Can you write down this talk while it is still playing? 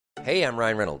Hey, I'm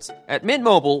Ryan Reynolds. At Mint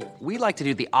Mobile, we like to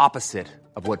do the opposite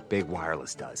of what Big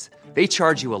Wireless does. They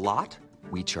charge you a lot,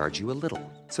 we charge you a little.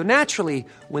 So naturally,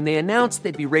 when they announced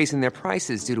they'd be raising their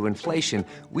prices due to inflation,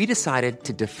 we decided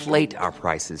to deflate our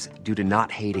prices due to not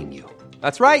hating you.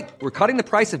 That's right. We're cutting the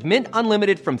price of Mint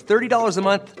Unlimited from $30 a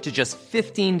month to just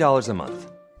 $15 a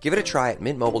month. Give it a try at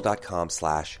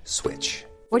mintmobile.com/switch.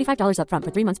 $45 up front for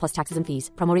 3 months plus taxes and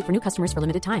fees. Promo rate for new customers for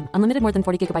limited time. Unlimited more than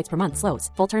 40 gigabytes per month. Slows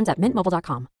full terms at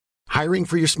mintmobile.com. Hiring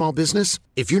for your small business?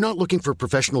 If you're not looking for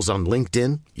professionals on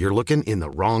LinkedIn, you're looking in the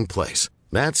wrong place.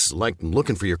 That's like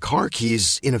looking for your car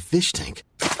keys in a fish tank.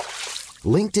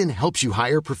 LinkedIn helps you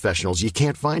hire professionals you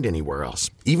can't find anywhere else,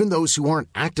 even those who aren't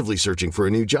actively searching for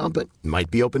a new job but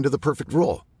might be open to the perfect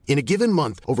role. In a given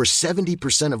month, over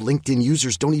 70% of LinkedIn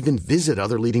users don't even visit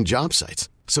other leading job sites.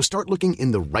 So start looking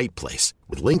in the right place.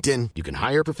 With LinkedIn, you can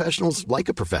hire professionals like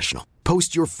a professional.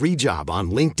 Post your free job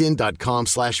on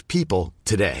linkedin.com/people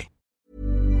today.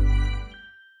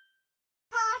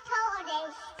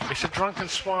 It's a drunken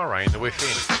soiree in the within.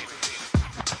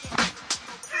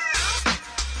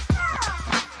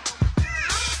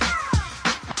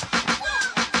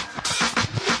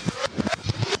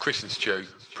 Chris and Stu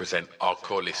present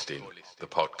Hardcore Listing, the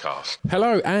podcast.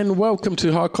 Hello and welcome to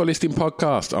Hardcore Listing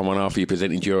Podcast. I'm one half of you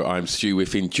presenting duo. I'm Stu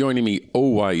Whiffin. Joining me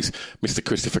always, Mr.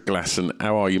 Christopher Glasson.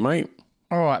 How are you, mate?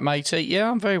 All right, matey. Yeah,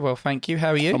 I'm very well, thank you. How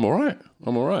are you? I'm all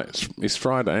right. It's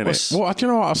Friday, isn't it? Well, do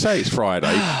you know what I say? It's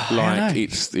Friday. Like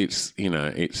it's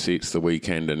the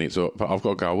weekend, and but I've got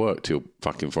to go to work till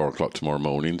fucking 4 o'clock tomorrow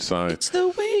morning. So it's the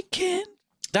weekend.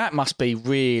 That must be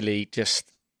really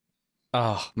just.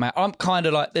 Oh man, I'm kind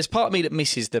of like. There's part of me that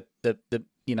misses the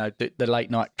late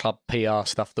night club PR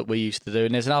stuff that we used to do,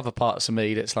 and there's another part of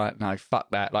me that's like, no, fuck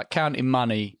that. Like counting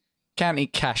money, counting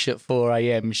cash at 4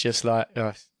 a.m. is just like.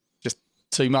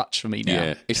 Too much for me now.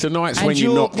 Yeah, it's the nights when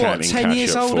you're not counting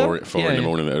cash at 4 in the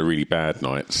morning that are really bad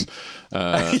nights.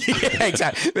 Yeah,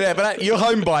 exactly. Yeah, but you're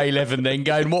home by 11 then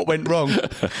going, what went wrong?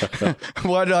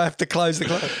 Why did I have to close the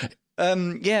club?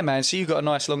 Yeah, man, so you've got a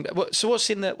nice long... So what's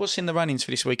in the runnings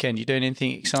for this weekend? You doing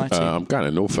anything exciting? I'm going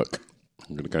to Norfolk.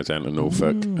 I'm going to go down to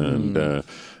Norfolk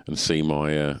and see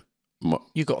my...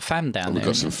 You've got fam down there. We've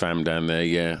got some fam down there,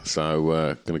 yeah.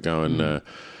 So going to go and...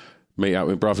 meet up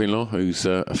with brother-in-law, who's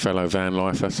a fellow van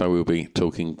lifer, so we'll be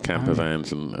talking camper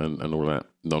vans and all that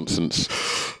nonsense.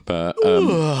 But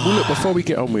look, before we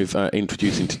get on with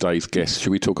introducing today's guest,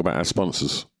 should we talk about our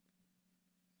sponsors?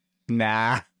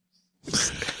 Nah.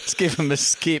 Let's give them a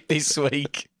skip this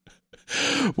week.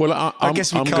 Well, I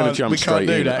guess I'm going to jump straight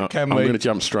in. I'm going to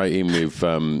jump straight in with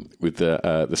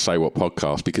the Say What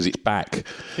podcast because it's back.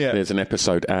 Yeah. There's an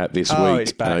episode out this week.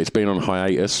 It's back. It's been on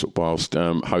hiatus whilst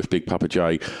host Big Papa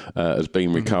J has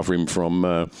been recovering from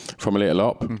a little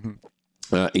op.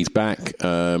 Mm-hmm. He's back.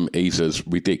 He's as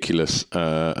ridiculous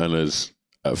and as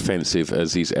offensive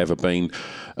as he's ever been.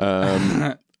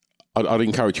 I'd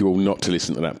encourage you all not to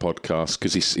listen to that podcast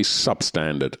because it's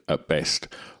substandard at best.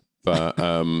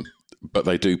 But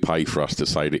they do pay for us to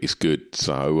say that it's good,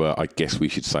 so I guess we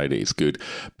should say that it's good.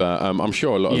 But I'm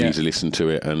sure a lot of you have listened to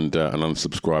it and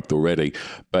unsubscribed already.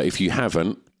 But if you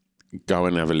haven't, go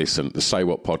and have a listen. The Say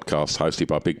What podcast, hosted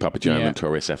by Big Papa Jam and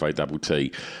Torres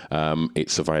FATT.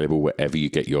 It's available wherever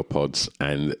you get your pods,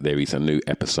 and there is a new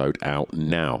episode out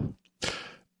now.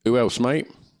 Who else, mate?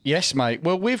 Yes, mate.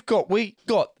 Well, we got.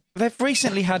 They've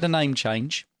recently had a name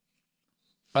change.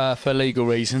 For legal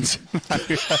reasons.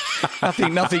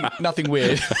 Nothing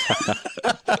weird.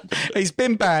 He's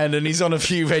been banned and he's on a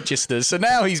few registers. So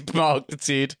now he's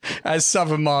marketed as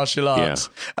Southern Martial Arts.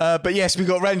 Yeah. But yes, we've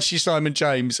got Ranchi Simon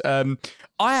James. I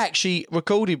actually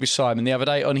recorded with Simon the other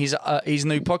day on his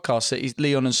new podcast that is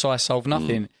Leon and Cy Solve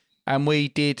Nothing. And we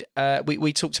did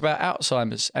we talked about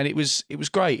Alzheimer's, and it was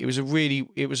great. It was a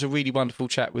really wonderful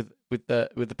chat with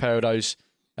the pair of those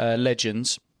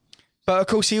legends. But of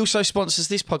course, he also sponsors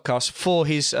this podcast for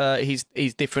his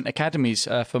different academies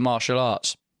for martial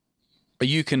arts.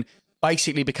 You can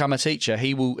basically become a teacher.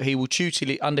 He will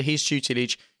tutelage under his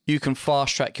tutelage. You can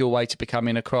fast track your way to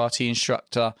becoming a karate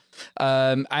instructor.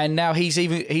 And now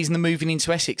he's moving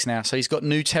into Essex now, so he's got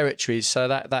new territories. So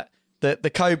that the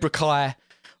Cobra Kai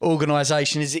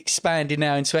organisation is expanding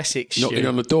now into Essex. Knocking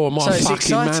on the door, my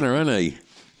fucking manor, isn't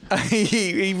he?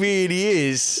 He really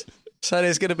is. So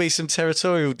there's going to be some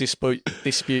territorial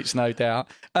disputes, no doubt.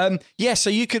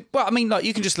 So you could,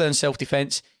 you can just learn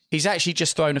self-defence. He's actually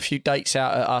just thrown a few dates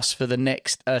out at us for the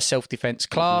next self-defence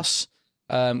class,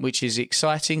 which is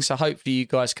exciting. So hopefully you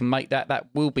guys can make that. That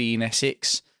will be in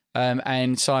Essex.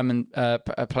 And Simon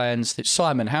plans to...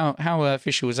 Simon, how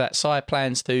official is that? Si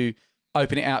plans to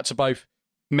open it out to both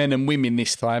men and women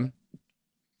this time.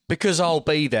 because I'll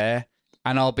be there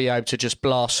and I'll be able to just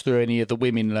blast through any of the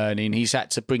women learning, he's had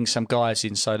to bring some guys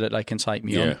in so that they can take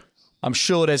me on. I'm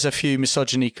sure there's a few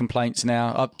misogyny complaints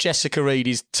now. Jessica Reed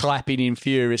is typing in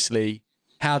furiously.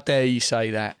 How dare you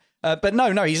say that? But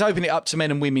no, he's opened it up to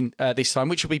men and women this time,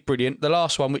 which will be brilliant. The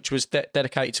last one, which was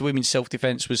dedicated to women's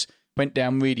self-defence, went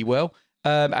down really well.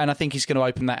 And I think he's going to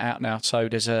open that out now. So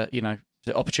there's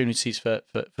the opportunities for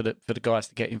the guys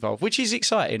to get involved, which is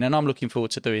exciting, and I'm looking forward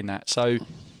to doing that. So,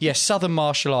 yes, Southern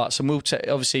Martial Arts, and we'll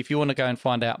obviously, if you want to go and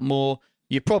find out more,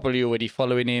 you're probably already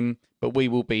following him, but we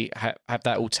will be have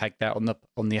that all tagged out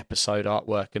on the episode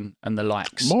artwork and the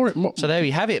likes. So there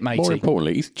you have it, matey. More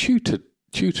importantly, is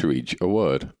tutorage a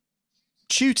word?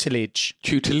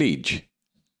 Tutelage.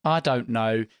 I don't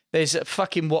know. There's a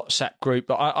fucking WhatsApp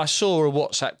group. I saw a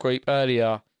WhatsApp group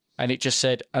earlier, and it just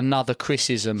said another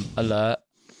Chrisism alert.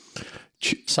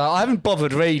 So I haven't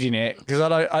bothered reading it because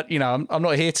I'm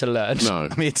not here to learn. No,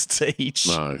 I'm here to teach.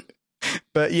 No,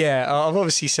 but yeah, I've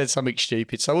obviously said something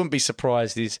stupid, so I wouldn't be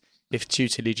surprised if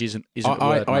tutelage isn't a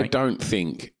word. I don't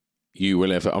think you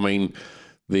will ever. I mean,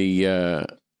 the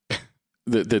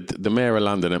Mayor of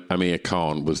London, Amir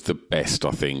Khan, was the best.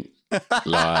 I think.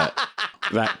 Like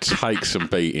that takes some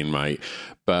beating, mate.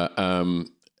 But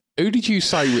who did you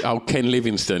say? Oh, Ken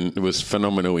Livingstone was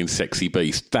phenomenal in Sexy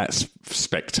Beast. That's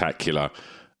spectacular.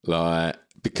 Like,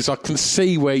 because I can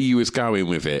see where you was going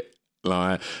with it.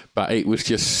 Like, but it was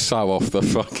just so off the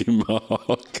fucking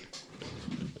mark.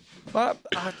 Well,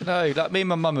 I don't know. Like, me and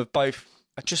my mum have both.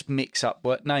 I just mix up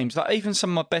names. Like, even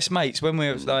some of my best mates when we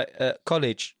were at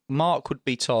college, Mark would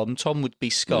be Tom would be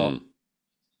Scott.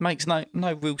 Makes no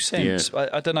real sense. Yeah.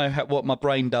 I don't know what my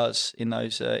brain does in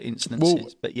those instances. Well,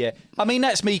 but yeah, I mean,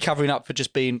 that's me covering up for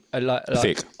just being like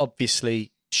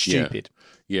obviously stupid.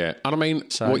 Yeah, and I mean,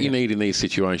 what you need in these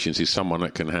situations is someone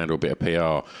that can handle a bit of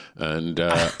PR and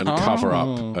cover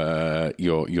up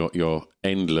your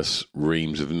endless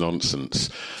reams of nonsense.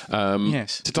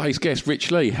 Yes. Today's guest, Rich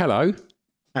Leigh. Hello.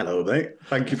 Hello, mate.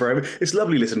 Thank you for having me. It's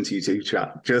lovely listening to you two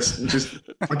chat.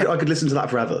 I could listen to that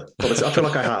forever. Honestly, I feel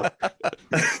like I have.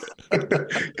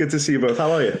 Good to see you both.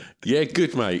 How are you? Yeah,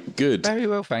 good, mate. Good. Very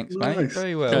well, thanks, mate. Nice.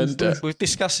 Very well. And we're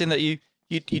discussing that you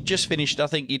just finished. I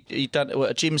think you done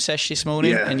a gym sesh this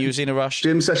morning, and you was in a rush.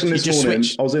 Gym session this morning.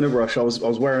 Switched. I was in a rush. I was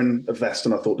wearing a vest,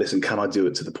 and I thought, listen, can I do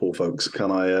it to the poor folks? Can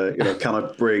I, can I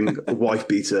bring a wife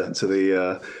beater to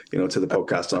the, to the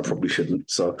podcast? And I probably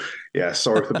shouldn't. So, yeah,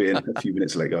 sorry for being a few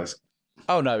minutes late, guys.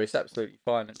 Oh no, it's absolutely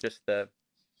fine. It's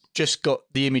just got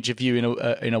the image of you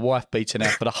in a wife beater now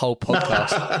for the whole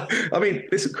podcast. I mean,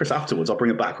 listen, Chris, afterwards I'll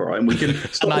bring it back, all right? And we can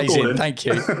stop Amazing, recording. Thank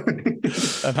you.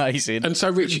 Amazing. And so,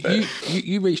 Rich,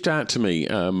 you reached out to me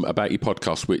about your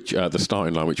podcast, which the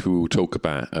starting line, which we will talk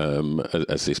about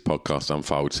as this podcast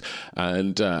unfolds,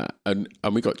 and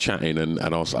we got chatting, and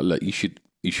I was like, look,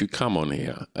 you should come on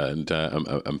here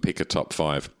and pick a top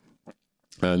five.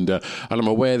 And I'm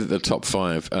aware that the top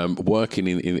five, working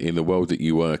in the world that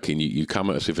you work in, you come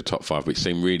at us with a top five, which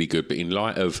seem really good. But in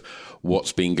light of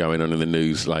what's been going on in the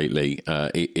news lately,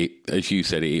 it as you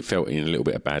said, it felt in a little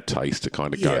bit of bad taste to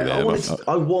kind of go there.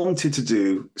 I wanted to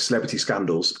do celebrity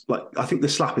scandals. Like, I think the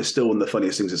slap is still one of the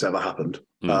funniest things that's ever happened.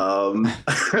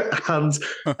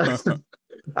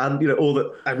 And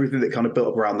everything that kind of built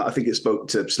up around that, I think it spoke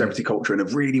to celebrity culture in a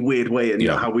really weird way, and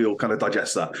how we all kind of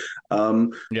digest that.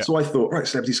 So I thought, right,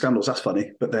 celebrity scandals, that's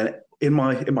funny. But then in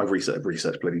my research,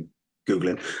 bloody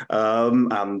Googling,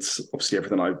 and obviously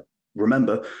everything I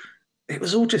remember, it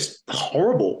was all just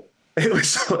horrible. It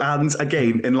was, and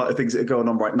again, in light of things that are going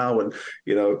on right now, and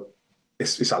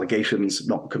it's allegations,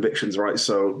 not convictions, right?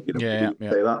 So say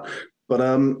that. But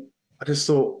I just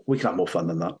thought we can have more fun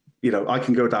than that. I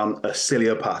can go down a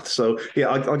sillier path. So,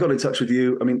 I got in touch with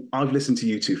you. I mean, I've listened to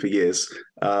you two for years,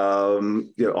 on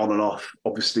and off,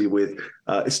 obviously with,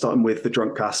 it's starting with the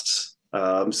drunk casts.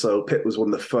 So Pitt was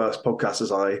one of the first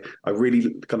podcasters I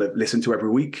really kind of listened to every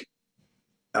week.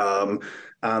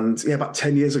 And about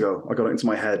 10 years ago, I got it into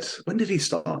my head. When did he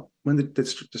start? When did the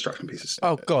Distraction Pieces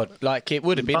start? Oh, God. Like, it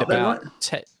would have been about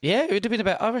 10. Yeah, it would have been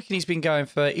about, I reckon he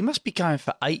must be going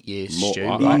for 8 years, Stu.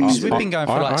 We've been going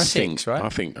for 6, right? I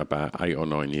think about 8 or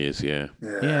 9 years, yeah.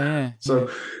 Yeah. So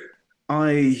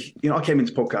I came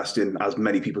into podcasting as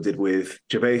many people did with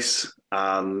Gervais,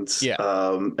 and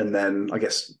then I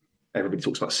guess everybody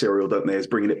talks about Serial, don't they, as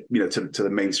bringing it, to the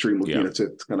mainstream,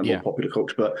 to kind of more popular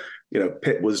culture. But,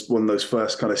 Pitt was one of those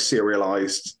first kind of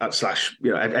serialized /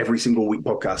 every single week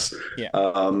podcasts.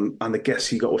 And the guests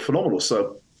he got were phenomenal.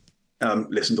 So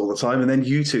listened all the time. And then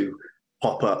you two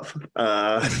pop up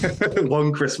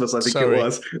one Christmas, I think it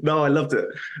was. No, I loved it.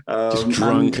 Just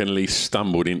drunkenly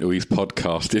stumbled into his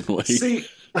podcast, didn't we? See,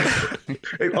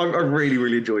 I really,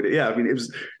 really enjoyed it. Yeah, I mean, it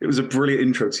was a brilliant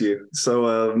intro to you.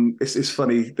 So it's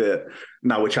funny that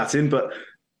now we're chatting, but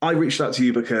I reached out to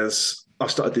you because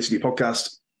I've started this new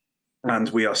podcast. And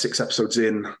we are 6 episodes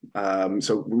in,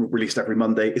 so released every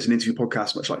Monday. It's an interview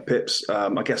podcast, much like Pip's. I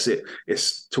guess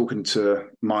it's talking to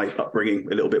my upbringing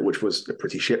a little bit, which was a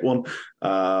pretty shit one.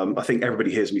 I think everybody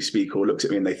hears me speak or looks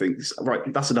at me and they think, right,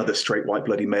 that's another straight white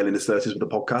bloody male in his 30s with a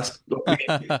podcast.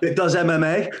 It does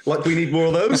MMA, like we need more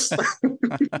of those.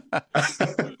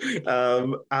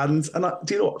 And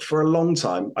do you know what? For a long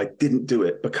time, I didn't do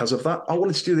it because of that. I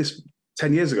wanted to do this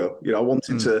 10 years ago. I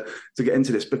wanted to get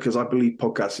into this because I believe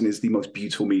podcasting is the most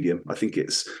beautiful medium. I think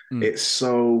it's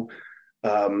so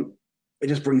it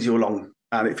just brings you along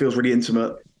and it feels really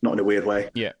intimate, not in a weird way.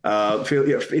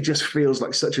 It just feels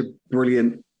like such a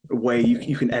brilliant way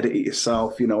you can edit it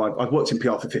yourself. I've worked in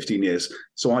PR for 15 years,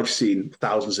 so I've seen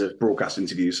thousands of broadcast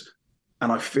interviews,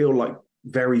 and I feel like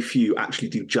very few actually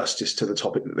do justice to the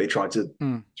topic that they try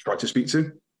to speak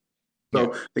to.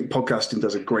 So I think podcasting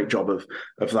does a great job of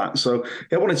that. So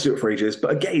I wanted to do it for ages.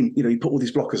 But again, you put all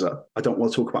these blockers up. I don't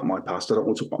want to talk about my past. I don't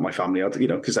want to talk about my family,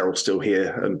 because they're all still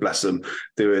here and bless them,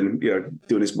 doing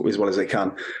as well as they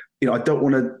can. I don't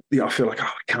want to, I feel like, I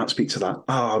can't speak to that.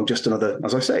 I'm just another,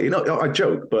 as I say, I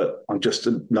joke, but I'm just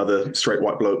another straight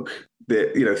white bloke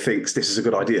that, thinks this is a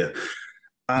good idea.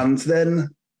 And then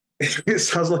it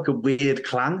sounds like a weird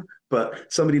clang,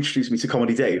 but somebody introduced me to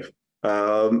Comedy Dave.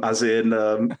 As in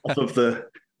off of the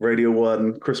Radio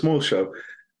 1 Chris Moore show.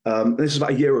 This is about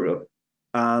a year ago.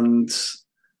 And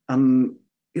I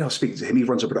was speaking to him. He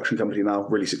runs a production company now,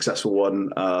 really successful one.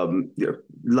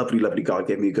 Lovely guy,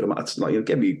 gave me a good amount of time,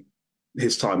 gave me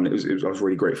his time, and I was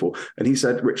really grateful. And he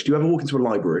said, Rich, do you ever walk into a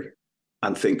library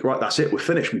and think, right, that's it, we're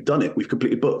finished, we've done it, we've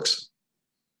completed books?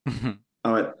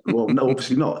 I went, well, no,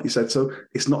 obviously not. He said, so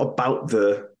it's not about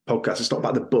the podcast, it's not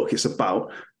about the book, it's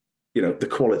about the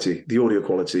quality, the audio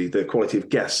quality, the quality of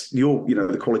guests,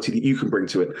 the quality that you can bring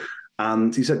to it.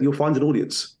 And he said, you'll find an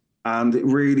audience. And it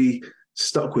really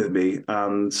stuck with me.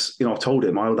 And, I've told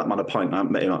him, I owe that man a pint. I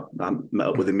haven't met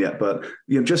up with him yet, but,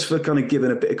 just for kind of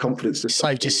giving a bit of confidence.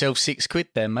 Saved yourself £6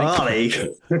 then, mate.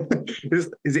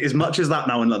 Is it as much as that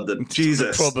now in London?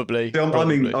 Jesus. Probably.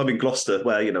 I'm in Gloucester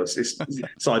where, it's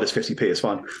cider's 50p, it's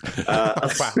fine.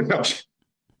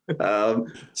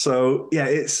 So yeah,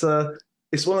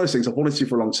 it's one of those things I've wanted to do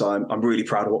for a long time. I'm really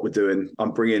proud of what we're doing.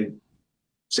 I'm bringing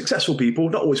successful people,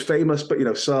 not always famous,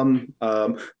 but, some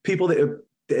people that are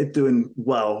doing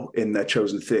well in their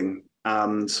chosen thing,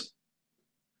 and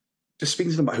just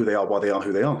speaking to them about who they are, why they are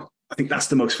who they are. I think that's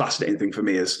the most fascinating thing for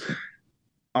me is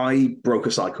I broke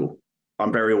a cycle.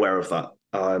 I'm very aware of that.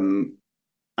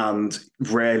 And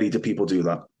rarely do people do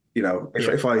that.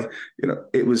 If I,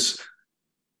 it was,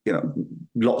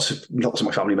 lots of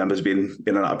my family members being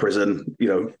in and out of prison.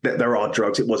 There are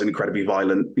drugs. It wasn't incredibly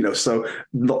violent. So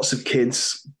lots of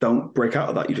kids don't break out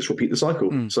of that. You just repeat the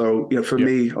cycle. So for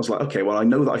me, I was like, okay, well, I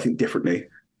know that I think differently,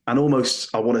 and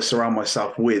almost I want to surround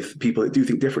myself with people that do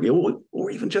think differently,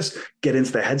 or even just get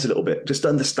into their heads a little bit, just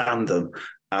understand them,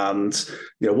 and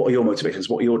what are your motivations,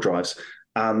 what are your drives.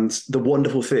 And the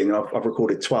wonderful thing, I've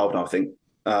recorded 12 now, I think.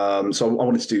 So I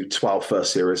wanted to do 12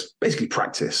 first series, basically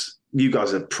practice. You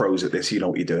guys are pros at this, you know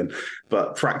what you're doing,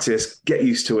 but practice, get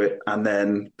used to it, and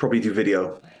then probably do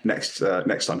video next time.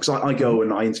 Because I go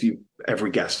and I interview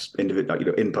every guest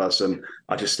individually, in person.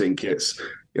 I just think it's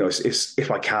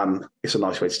if I can, it's a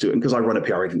nice way to do it. And because I run a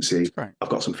PR agency, I've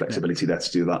got some flexibility there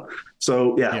to do that.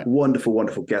 So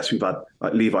wonderful guests. We've had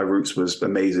Leigh Roots was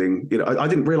amazing. I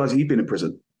didn't realize he'd been in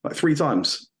prison like 3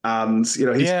 times, and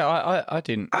I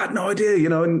didn't. I had no idea,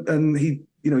 and he.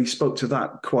 He spoke to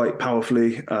that quite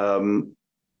powerfully.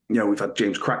 We've had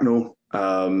James Cracknell,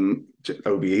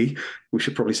 OBE. We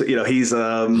should probably say, he's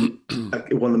one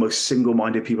of the most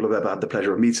single-minded people I've ever had the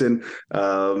pleasure of meeting.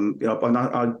 And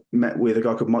I met with a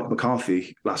guy called Mike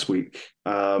McCarthy last week,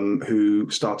 who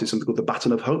started something called the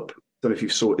Baton of Hope. I don't know if you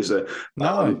saw it.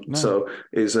 So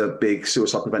it's a big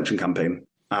suicide prevention campaign,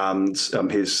 and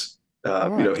his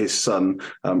son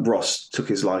Ross took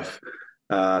his life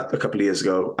a couple of years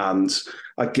ago, and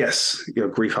I guess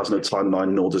grief has no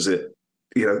timeline, nor does it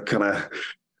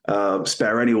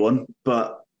spare anyone.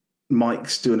 But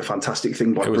Mike's doing a fantastic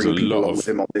thing by bringing people along with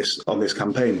him on this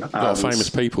campaigin. A lot of famous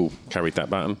people carried that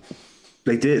baton.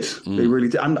 They did. They really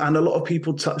did, and a lot of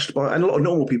people touched by, and a lot of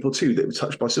normal people too that were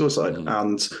touched by suicide.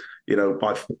 And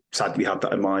I've sadly had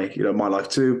that in my my life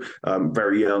too.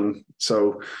 Very young,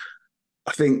 so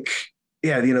I think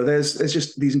there's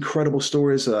just these incredible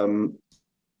stories.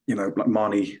 like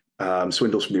Marnie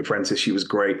Swindles from The Apprentice. She was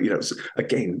great.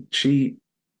 Again,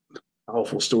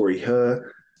 powerful story.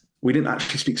 We didn't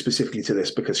actually speak specifically to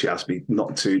this because she asked me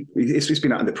not to. It's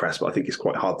been out in the press, but I think it's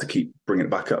quite hard to keep bringing it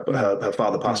back up. But her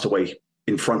father passed away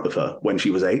in front of her when she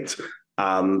was 8.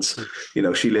 And,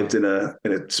 she lived in a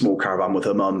small caravan with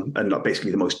her mum, and like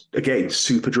basically the most, again,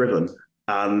 super driven.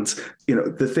 And,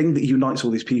 the thing that unites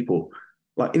all these people,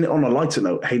 like on a lighter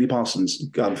note, Hayley Parsons,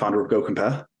 founder of Go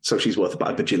Compare. So she's worth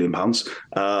about £1 bajillion.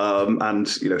 And,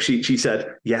 she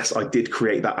said, yes, I did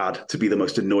create that ad to be the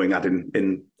most annoying ad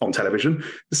on television.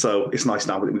 So it's nice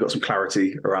now that we've got some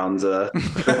clarity around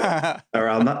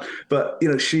around that. But,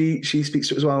 she speaks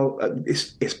to it as well.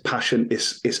 It's passion,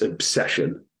 it's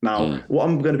obsession. Now, what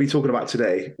I'm going to be talking about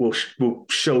today will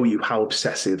show you how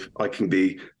obsessive I can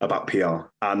be about PR.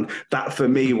 And that for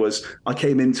me was, I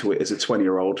came into it as a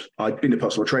 20-year-old. I'd been a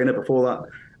personal trainer before that.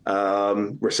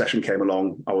 Recession came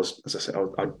along. I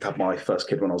had my first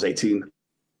kid when I was 18.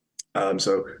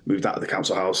 So moved out of the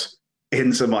council house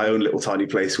into my own little tiny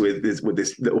place with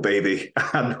this little baby.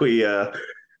 And we,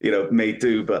 made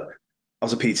do. But I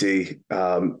was a PT.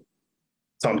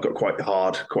 Time got quite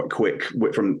hard, quite quick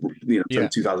from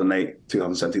 2008,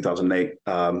 2007, 2008.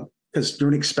 Because you're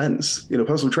an expense,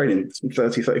 personal training,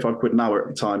 30, 35 quid an hour at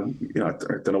the time. I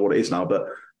don't know what it is now, but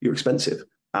you're expensive.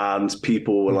 And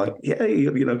people were like, yeah,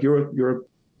 you're a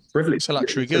privilege. It's a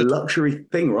luxury good. It's a luxury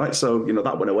thing, right? So,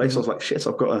 that went away. So I was like, shit,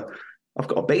 I've got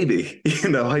a baby,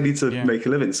 I need to make a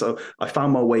living. So I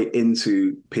found my way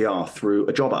into PR through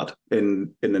a job ad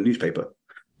in the newspaper.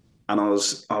 And I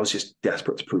was just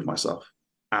desperate to prove myself.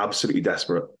 Absolutely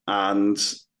desperate. And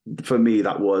for me,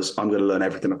 that was, I'm going to learn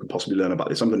everything I could possibly learn about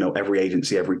this. I'm going to know every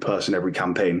agency, every person, every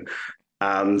campaign.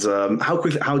 And how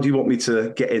do you want me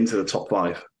to get into the top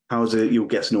 5? How does your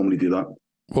guest normally do that?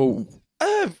 Well,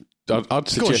 I'd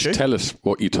suggest tell us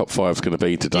what your top 5 is going to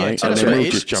be today, and then we'll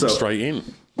just jump straight in.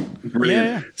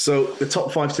 Brilliant. Yeah. So the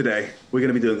top 5 today, we're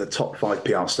going to be doing the top 5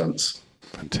 PR stunts.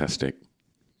 Fantastic.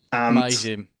 And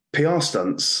amazing. PR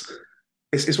stunts,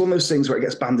 it's one of those things where it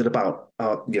gets banded about,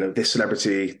 this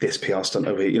celebrity, this PR stunt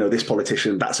over here, this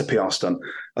politician, that's a PR stunt.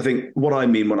 I think what I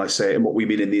mean when I say it, and what we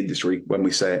mean in the industry when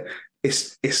we say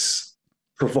it, it's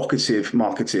provocative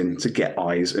marketing to get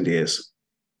eyes and ears.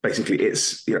 Basically,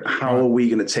 it's, how are we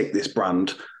going to take this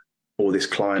brand or this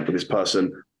client or this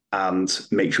person and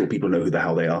make sure people know who the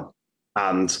hell they are?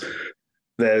 And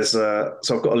there's, so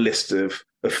I've got a list of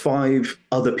 5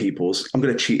 other people's. I'm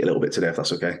going to cheat a little bit today, if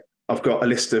that's okay. I've got a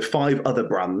list of 5 other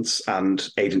brands and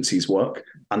agencies' work,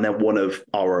 and then one of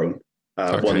our own,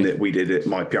 one that we did at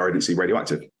my PR agency,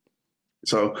 Radioactive.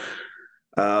 So,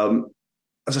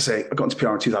 as I say, I got into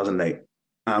PR in 2008.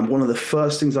 And one of the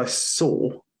first things I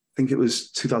saw, I think it was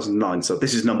 2009. So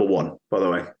this is number 1, by the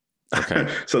way. Okay.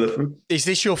 So is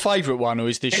this your favourite one, or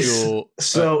is this your?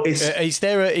 So is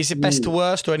it best to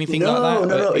worst or anything like that?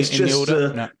 No. It's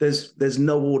just there's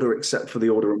no order except for the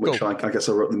order in which I guess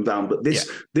I wrote them down. But this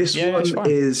one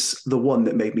is the one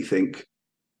that made me think,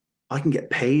 I can get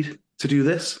paid to do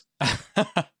this.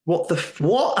 What?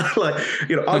 Like,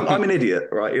 I'm an idiot,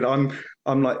 right?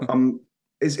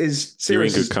 Is serious. You're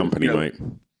in good company, mate.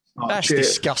 Oh, that's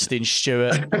disgusting,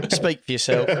 Stuart. Speak for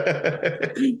yourself.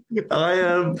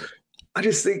 I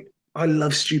just think I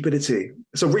love stupidity.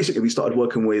 So recently we started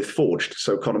working with Forged,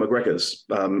 so Conor McGregor's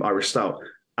Irish Stout.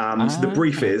 And the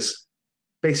brief is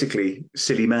basically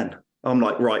silly men. I'm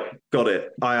like, right, got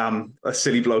it. I am a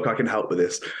silly bloke. I can help with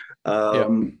this.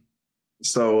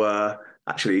 So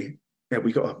actually,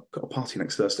 we got a party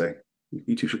next Thursday.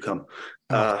 You two should come.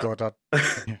 God,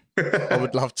 I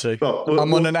would love to.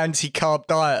 I'm on an anti-carb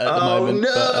diet at the moment.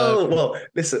 Oh, no. Well,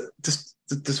 listen,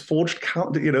 does Forged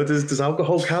count? Does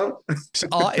alcohol count?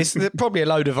 It's probably a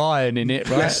load of iron in it,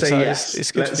 right? Let's say yes.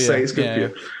 It's good Let's say it's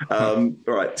good for you.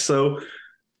 Right. So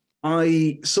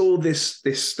I saw this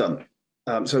stunt.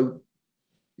 So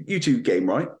you two game,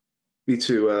 right? You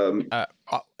two.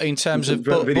 In terms of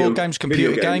board games,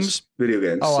 computer games? Video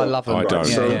games. Oh, I love them. I don't.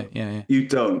 So yeah. You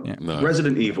don't. Yeah. No.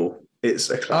 Resident Evil. It's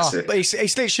a classic. But it's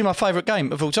literally my favourite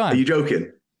game of all time. Are you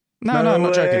joking? No, I'm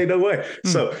not joking. No way.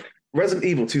 So Resident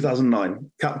Evil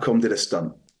 2009, Capcom did a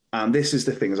stunt. And this is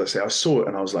the thing, as I say, I saw it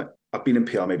and I was like, I've been in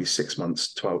PR maybe 6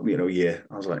 months, 12, a year.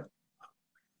 I was like,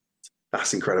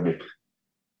 that's incredible.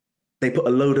 They put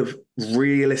a load of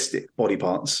realistic body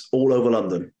parts all over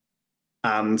London.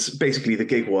 And basically the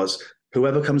gig was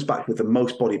whoever comes back with the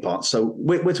most body parts. So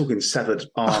we're talking severed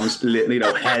arms,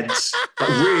 heads, like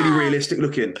really realistic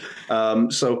looking.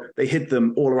 So they hid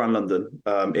them all around London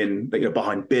in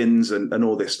behind bins and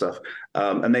all this stuff.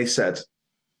 And they said,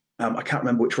 I can't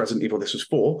remember which Resident Evil this was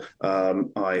for.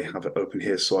 I have it open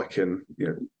here so I can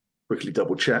quickly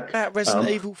double check. Resident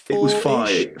Evil 4. It was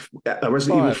 5.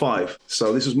 Resident Evil 5.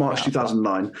 So this was March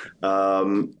 2009.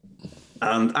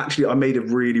 And actually, I made a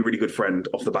really, really good friend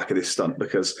off the back of this stunt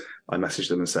because I messaged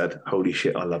them and said, "Holy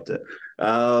shit, I loved it."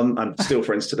 And still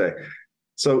friends today.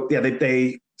 So yeah,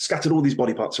 they scattered all these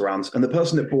body parts around, and the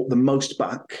person that brought the most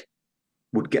back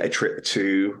would get a trip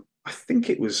to, I think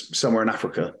it was somewhere in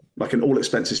Africa, like an all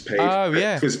expenses paid. Oh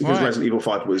yeah, because Resident Evil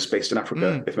 5 was based in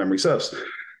Africa, if memory serves.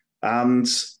 And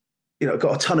it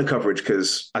got a ton of coverage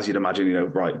because, as you'd imagine,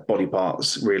 body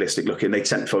parts, realistic looking. They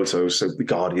sent photos, so the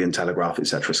Guardian, Telegraph,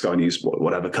 etc., Sky News,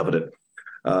 whatever, covered it.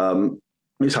 It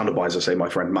was handled by, as I say, my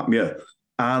friend Matt Muir,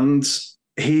 and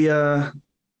he had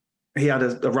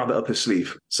a rabbit up his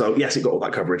sleeve. So yes, it got all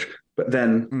that coverage, but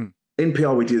then in PR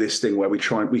we do this thing where we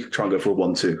try and go for a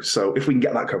 1-2. So if we can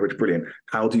get that coverage, brilliant.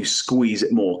 How do you squeeze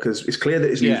it more? Because it's clear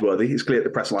that it's newsworthy. It's clear that the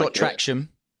press like it.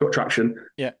 Got traction.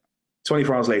 Yeah.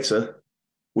 24 hours later,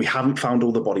 we haven't found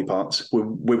all the body parts.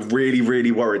 We're really,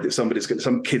 really worried that some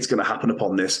kid's going to happen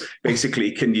upon this.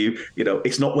 Basically, can you,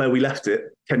 it's not where we left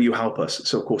it. Can you help us?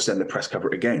 So of course, then the press cover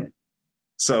it again.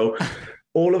 So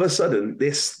all of a sudden,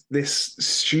 this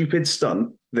stupid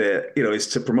stunt that, is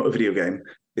to promote a video game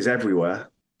is everywhere.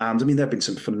 And I mean, there have been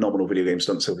some phenomenal video game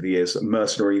stunts over the years.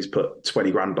 Mercenaries put 20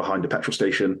 grand behind a petrol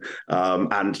station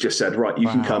and just said, right, you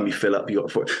can come, you fill up, you got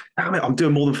foot. Damn it, I'm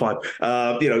doing more than 5.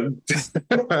 I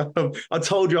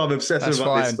told you I'm obsessive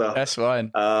about this stuff. That's fine.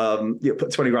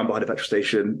 Put 20 grand behind a petrol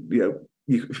station,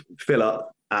 you fill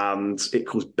up, and it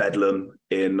caused bedlam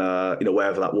in,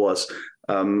 wherever that was.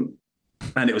 And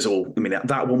it was all,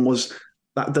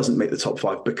 that doesn't make the top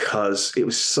 5 because it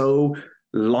was so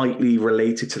lightly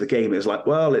related to the game. It was like,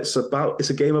 well, it's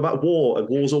a game about war, and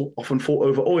wars are often fought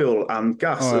over oil and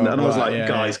gas. And I was like,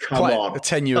 guys, come on.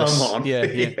 Tenuous. Come on.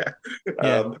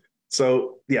 Yeah.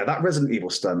 So that Resident Evil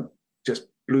stunt just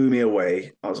blew me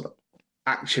away. I was like,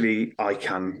 actually, I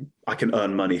can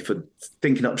earn money for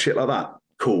thinking up shit like that.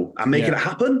 Cool. And making it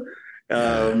happen.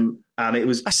 And it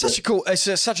was it's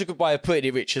such a good way of putting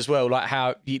it, Rich, as well, like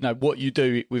how, what you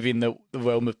do within the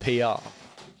realm of PR.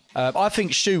 I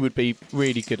think Stu would be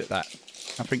really good at that.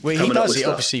 I think he does it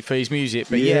obviously for his music,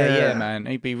 but yeah, man,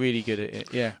 he'd be really good at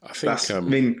it. Yeah, I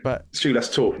think. But Stu, let's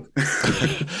talk.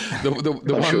 the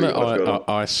one that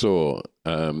I saw,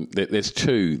 there's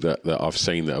 2 that I've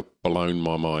seen that have blown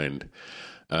my mind,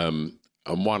 and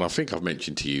one I think I've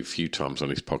mentioned to you a few times on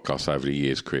this podcast over the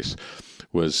years, Chris,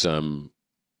 was in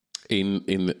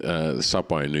the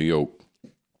subway in New York.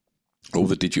 All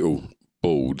the digital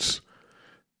boards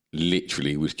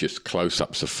literally was just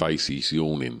close-ups of faces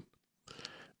yawning,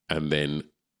 and then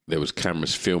there was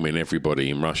cameras filming everybody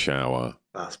in rush hour.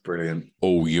 That's brilliant.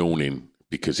 All yawning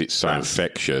because it's so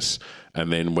infectious.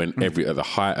 And then when at the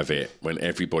height of it, when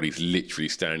everybody's literally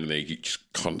standing there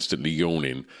just constantly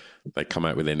yawning, they come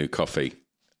out with their new coffee.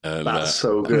 And, that's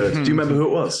so good. Do you remember who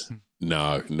it was?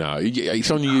 No. It's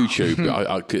on YouTube.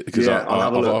 Because I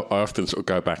often sort of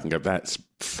go back and go, that's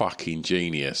fucking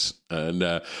genius. And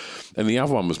the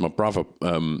other one was my brother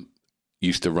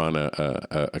used to run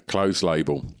a clothes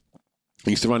label.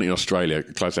 He used to run it in Australia,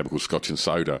 a clothes label called Scotch and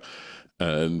Soda.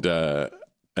 And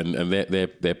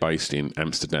they're based in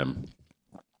Amsterdam.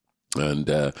 And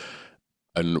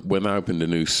when they opened a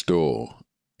new store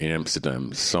in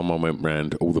Amsterdam, someone went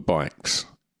round all the bikes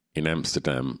in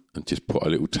Amsterdam and just put a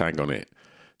little tag on it,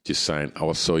 just saying,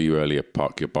 I saw you earlier,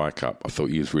 park your bike up. I thought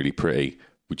you was really pretty.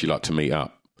 Would you like to meet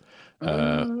up?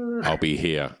 I'll be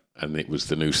here. And it was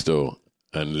the new store.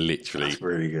 And literally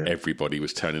everybody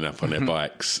was turning up on their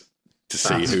bikes to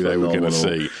see who they were going to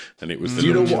see. And it was the Do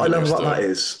you know what I love about that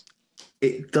is?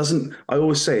 It doesn't, I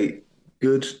always say,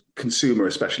 good consumer,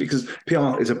 especially because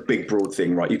PR is a big, broad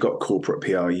thing, right? You've got corporate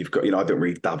PR, you've got, I don't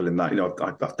really dabble in that.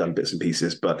 I've done bits and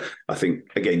pieces, but I think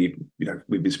again,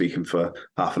 we've been speaking for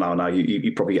half an hour now.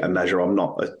 You probably get a measure. I'm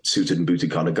not a suited and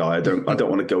booted kind of guy. I don't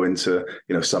want to go into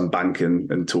some bank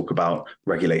and talk about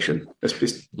regulation.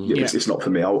 It's not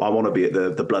for me. I want to be at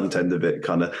the blunt end of it,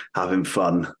 kind of having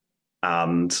fun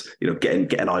and getting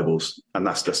eyeballs, and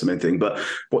that's just the main thing. But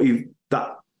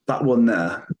that one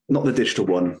there, not the digital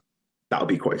one. That would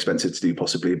be quite expensive to do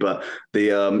possibly, but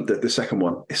the second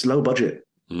one, it's low budget.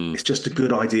 It's just a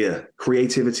good idea.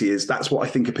 Creativity that's what I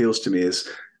think appeals to me is,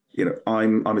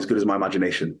 I'm as good as my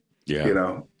imagination,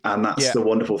 and that's the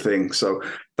wonderful thing. So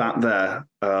that there.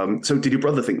 So did your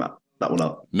brother think that one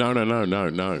up? No.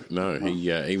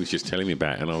 He was just telling me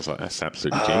about it, and I was like, that's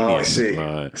absolutely genius.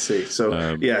 I see.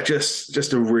 So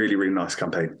just a really, really nice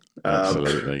campaign.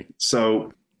 Absolutely.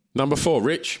 So number 4,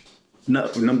 Rich. No,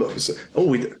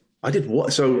 I did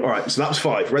what? So, all right. So that was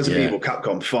 5. Resident Evil,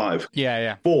 Capcom, 5.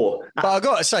 Yeah. 4. But I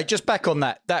got to say, just back on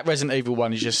that Resident Evil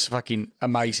one is just fucking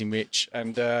amazing, Rich.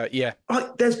 And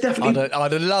There's definitely.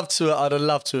 I'd have loved to have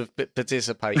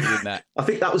participated in that. I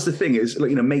think that was the thing is, like,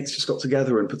 mates just got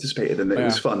together and participated, and it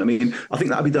was fun. I mean, I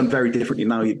think that'd be done very differently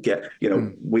now. You'd get,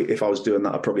 if I was doing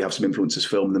that, I'd probably have some influencers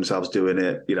film themselves doing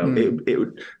it. It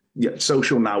would. Yeah,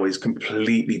 social now is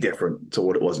completely different to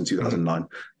what it was in 2009.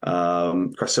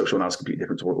 Because social now is completely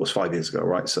different to what it was 5 years ago,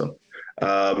 right? So,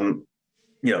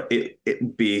 it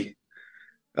would be.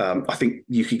 I think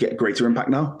you could get greater impact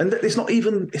now, and it's not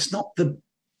even the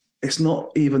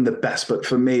best. But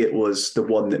for me, it was the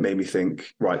one that made me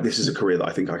think, right, this is a career that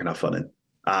I think I can have fun in.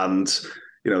 And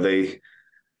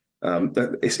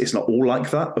it's not all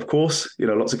like that, of course.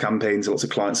 Lots of campaigns, lots of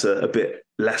clients are a bit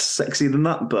less sexy than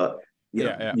that, but.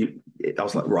 I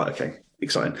was like, right, okay,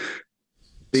 exciting.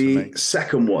 The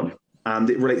second one, and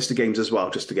it relates to games as well,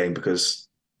 just again, because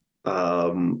it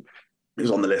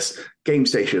was on the list, Game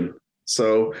Station.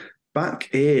 So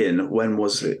back in, when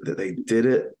was it that they did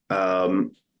it?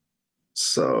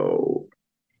 So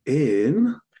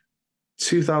in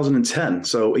 2010,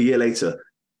 so a year later,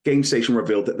 Game Station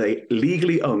revealed that they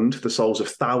legally owned the souls of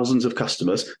thousands of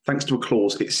customers, thanks to a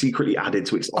clause it secretly added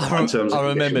to its online terms. I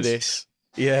remember this.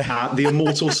 Yeah, the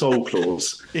Immortal Soul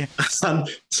clause. Yeah. And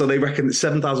so they reckon that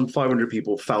 7,500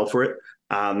 people fell for it,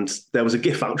 and there was a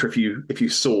gift voucher if you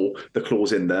saw the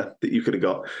clause in there that you could have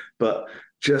got. But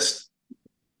just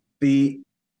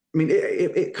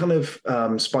it kind of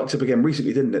spiked up again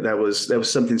recently, didn't it? There was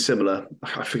something similar.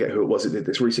 I forget who it was that did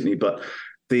this recently, but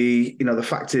the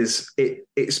fact is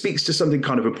it speaks to something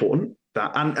kind of important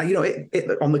that, and it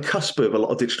on the cusp of a lot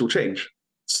of digital change.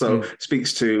 So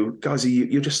speaks to guys,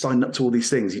 you're just signing up to all these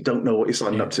things. You don't know what you're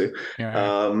signing up to.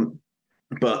 Yeah.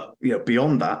 But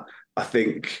beyond that, I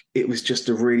think it was just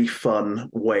a really fun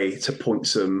way to point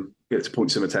some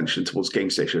attention towards Game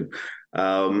Station,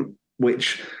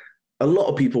 which a lot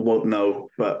of people won't know.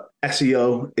 But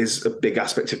SEO is a big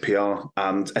aspect of PR,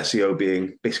 and SEO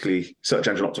being basically search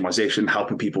engine optimization,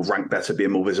 helping people rank better,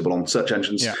 being more visible on search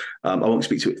engines. Yeah. I won't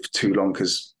speak to it for too long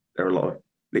because there are a lot of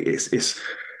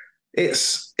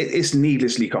It's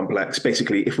needlessly complex.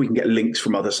 Basically, if we can get links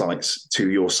from other sites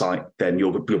to your site, then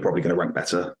you're probably going to rank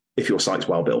better if your site's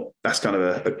well built. That's kind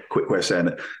of a quick way of saying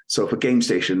it. So for Game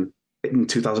Station in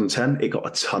 2010, it got a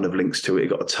ton of links to it.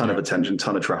 It got a ton of attention,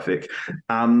 ton of traffic.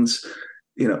 And,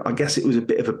 I guess it was a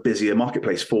bit of a busier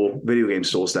marketplace for video game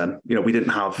stores then. We didn't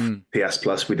have PS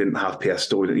Plus, we didn't have PS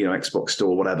Store, Xbox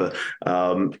Store, whatever.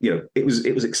 It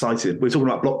was exciting. We were talking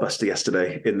about Blockbuster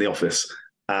yesterday in the office,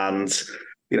 and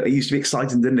it used to be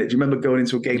exciting, didn't it? Do you remember going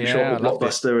into a game shop at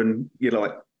Blockbuster and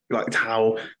like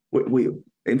how we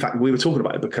in fact we were talking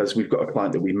about it because we've got a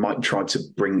client that we might try to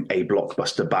bring a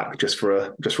Blockbuster back just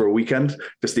for a weekend,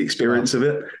 just the experience of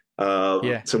it.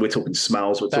 So we're talking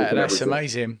smells, we're talking that's everything.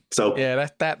 Amazing. So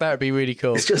that would be really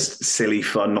cool. It's just silly,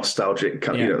 fun, nostalgic.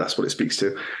 That's what it speaks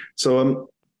to. So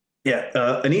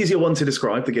an easier one to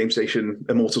describe, the Game Station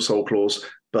Immortal Soul clause.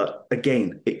 But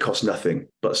again, it costs nothing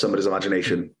but somebody's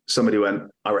imagination. Somebody went,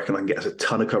 I reckon I can get us a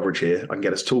ton of coverage here. I can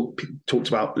get us talked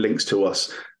about, links to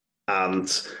us, and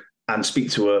speak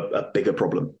to a bigger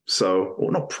problem. So,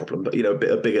 or not problem, but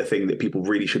a bigger thing that people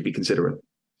really should be considering.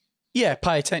 Yeah,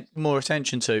 pay more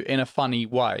attention to in a funny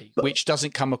way, which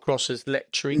doesn't come across as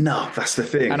lecturing. No, that's the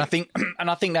thing. And I think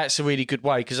that's a really good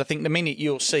way, because I think the minute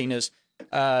you're seen as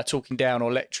talking down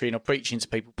or lecturing or preaching to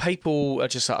people are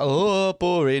just like, oh,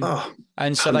 boring. Oh,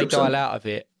 and so 100%. They dial out of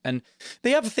it. And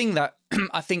the other thing that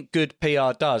I think good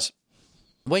PR does,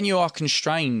 when you are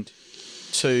constrained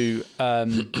to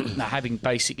having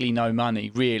basically no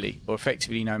money, really, or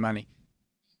effectively no money,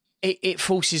 it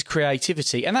forces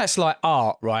creativity. And that's like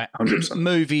art, right? 100%.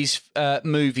 movies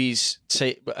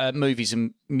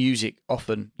and music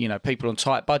often, people on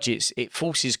tight budgets, it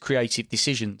forces creative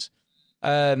decisions.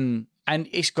 And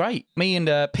it's great. Me and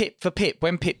Pip,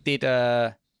 when Pip did,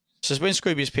 so when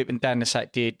Scroobius Pip and Dan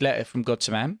Nasak did Letter from God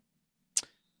to Man,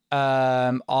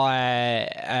 I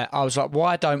was like,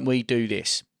 why don't we do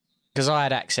this? Because I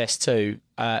had access to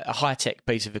a high-tech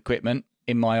piece of equipment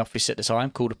in my office at the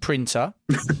time called a printer.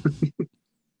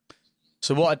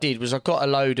 So what I did was I got a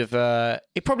load of,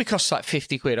 it probably cost like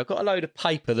 50 quid. I got a load of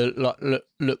paper that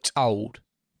looked old.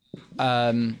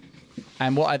 And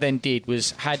what I then did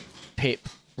was had Pip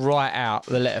write out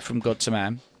the Letter from God to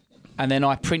Man, and then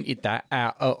I printed that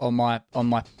out on my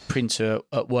printer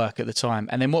at work at the time.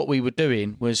 And then what we were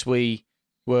doing was we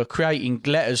were creating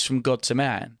letters from God to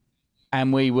Man,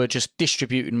 and we were just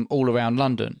distributing them all around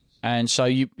London. And so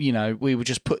we would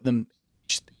just put them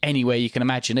just anywhere you can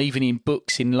imagine, even in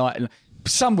books, in like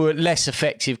some were less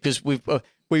effective because we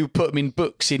would put them in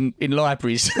books in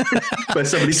libraries. Where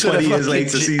somebody 20 years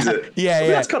later sees it. Yeah,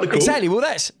 That's kind of cool. Exactly. Well,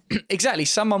 that's exactly.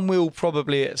 Someone will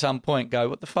probably at some point go,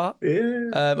 "What the fuck?"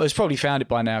 Yeah. It was probably found it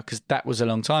by now because that was a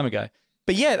long time ago.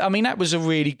 But yeah, I mean, that was a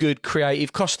really good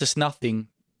creative, cost us nothing,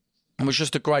 and was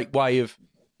just a great way of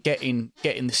getting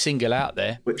the single out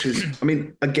there. Which is, I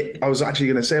mean, I was actually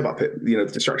going to say about it, the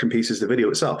distraction piece is the video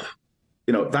itself.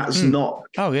 That's not.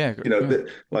 Oh yeah.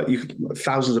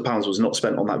 Thousands of pounds was not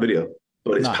spent on that video,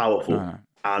 but it's powerful,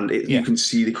 and you can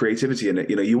see the creativity in it.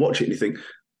 You watch it and you think,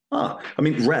 I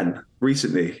mean, Ren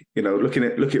recently. Look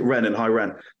at Ren and High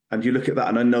Ren, and you look at that,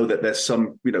 and I know that there's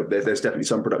some, there's definitely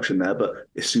some production there, but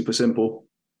it's super simple.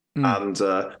 And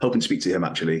hoping to speak to him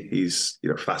actually. He's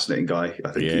fascinating guy.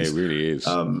 I think he really is.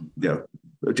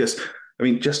 Just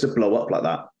to blow up like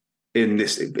that in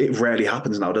this, it rarely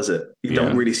happens now, does it? You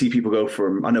don't really see people go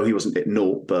from. I know he wasn't at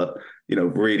naught, but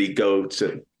really go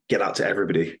to get out to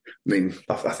everybody. I mean,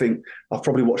 I think I've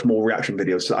probably watched more reaction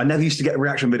videos. So I never used to get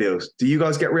reaction videos. Do you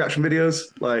guys get reaction videos?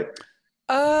 Like,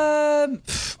 I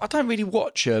don't really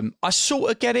watch them. I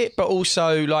sort of get it, but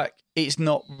also it's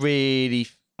not really.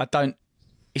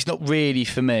 It's not really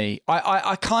for me.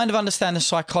 I kind of understand the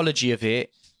psychology of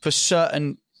it. For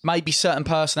certain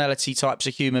personality types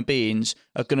of human beings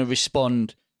are going to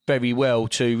respond very well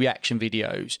to reaction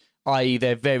videos, i.e.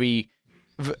 they're very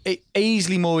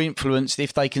easily more influenced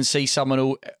if they can see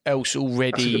someone else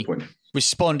already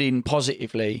responding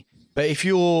positively. But if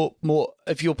your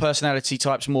personality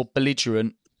type's more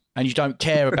belligerent and you don't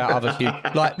care about other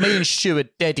humans, like me and Stu are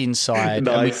dead inside,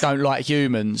 and we don't like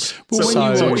humans.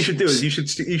 So what you should do is you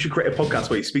should create a podcast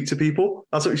where you speak to people.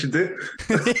 That's what you should do.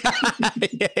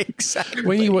 Yeah,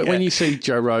 exactly. When you see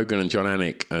Joe Rogan and John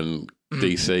Anik and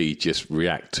DC just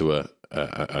react to a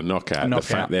knockout, the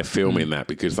fact they're filming that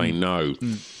because they know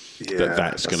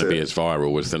that's going to be as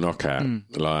viral as the knockout,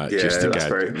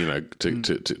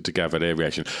 to gather their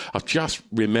reaction. I've just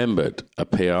remembered a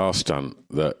PR stunt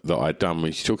that I'd done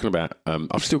when you're talking about.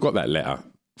 I've still got that letter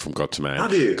from God to Man.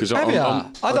 Have you?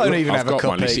 I don't even have a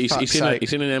copy.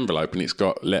 It's in an envelope and it's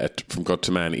got letter from God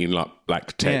to Man in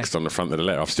black text on the front of the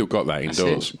letter. I've still got that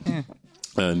indoors. Yeah.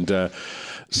 And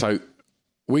so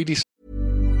we decided.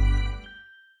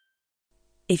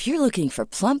 If you're looking for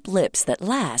plump lips that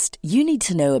last, you need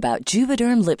to know about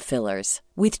Juvederm lip fillers.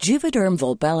 With Juvederm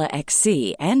Volbella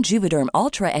XC and Juvederm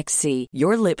Ultra XC,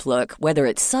 your lip look, whether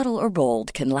it's subtle or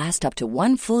bold, can last up to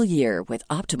 1 full year with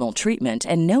optimal treatment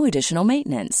and no additional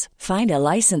maintenance. Find a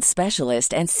licensed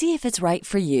specialist and see if it's right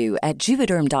for you at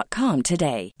Juvederm.com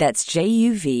today. That's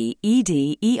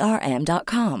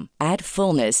JUVEDERM.com. Add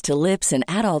fullness to lips in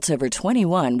adults over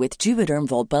 21 with Juvederm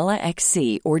Volbella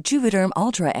XC or Juvederm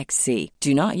Ultra XC.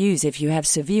 Do not use if you have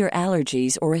severe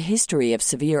allergies or a history of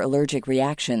severe allergic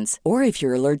reactions, or if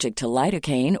you're allergic to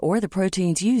lidocaine or the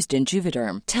proteins used in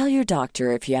Juvederm. Tell your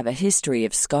doctor if you have a history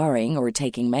of scarring or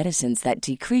taking medicines that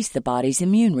decrease the body's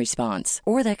immune response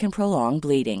or that can prolong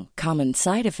bleeding. Common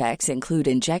side effects include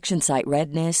injection site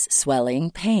redness, swelling,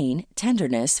 pain,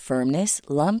 tenderness, firmness,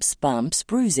 lumps, bumps,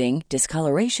 bruising,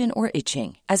 discoloration, or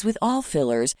itching. As with all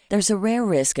fillers, there's a rare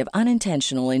risk of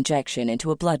unintentional injection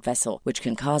into a blood vessel, which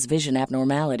can cause vision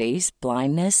abnormalities,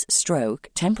 blindness, stroke,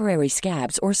 temporary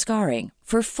scabs, or scarring.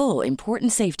 For full,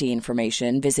 important safety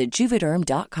information, visit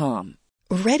Juvederm.com.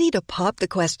 Ready to pop the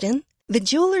question? The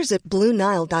jewelers at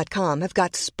BlueNile.com have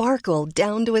got sparkle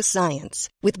down to a science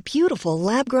with beautiful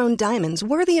lab-grown diamonds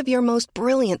worthy of your most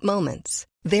brilliant moments.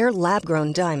 Their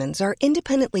lab-grown diamonds are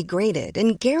independently graded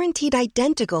and guaranteed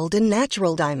identical to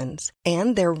natural diamonds,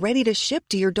 and they're ready to ship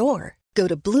to your door. Go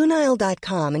to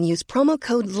BlueNile.com and use promo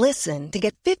code LISTEN to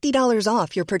get $50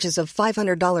 off your purchase of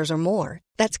 $500 or more.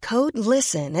 That's code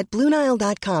LISTEN at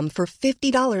BlueNile.com for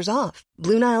 $50 off.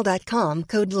 BlueNile.com,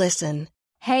 code LISTEN.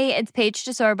 Hey, it's Paige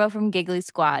DeSorbo from Giggly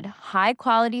Squad. High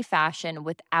quality fashion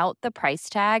without the price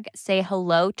tag. Say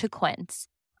hello to Quince.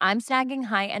 I'm snagging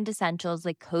high-end essentials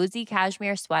like cozy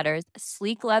cashmere sweaters,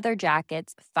 sleek leather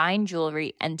jackets, fine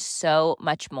jewelry, and so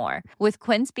much more. With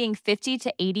Quince being 50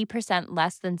 to 80%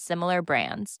 less than similar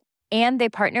brands. And they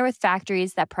partner with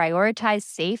factories that prioritize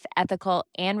safe, ethical,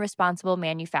 and responsible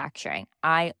manufacturing.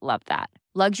 I love that.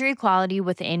 Luxury quality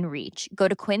within reach. Go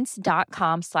to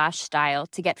quince.com/style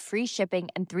to get free shipping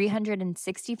and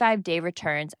 365-day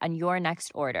returns on your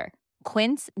next order.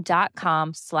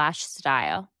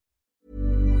 Quince.com/style.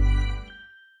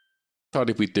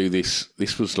 Decided we'd do this.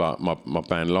 This was like my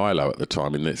band Lilo at the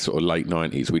time in the sort of late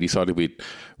 90s. We decided we'd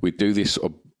do this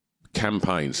sort of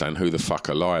campaign saying who the fuck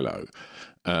are Lilo,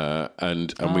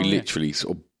 and we literally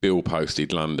sort of bill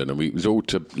posted London, and it was all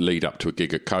to lead up to a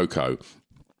gig at Coco,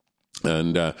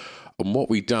 and what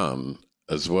we done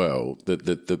as well.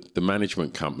 The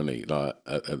management company, like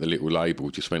at the little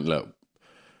label, just went, look,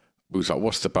 we was like,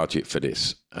 what's the budget for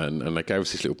this? And they gave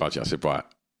us this little budget. I said, right,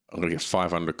 I'm going to get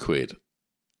 500 quid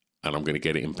and I'm going to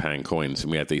get it in pound coins.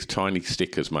 And we had these tiny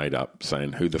stickers made up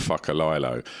saying, who the fuck are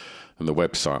Lilo? And the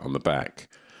website on the back.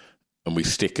 And we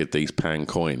stickered these pound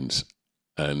coins.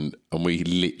 And we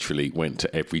literally went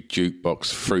to every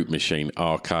jukebox, fruit machine,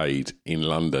 arcade in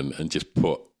London and just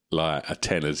put like a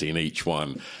tenors in each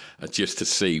one just to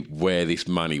see where this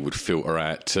money would filter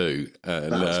out to.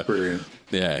 And, that's brilliant.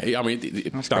 Yeah, I mean,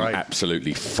 it's done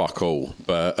absolutely fuck all,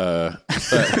 but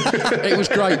it was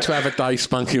great to have a day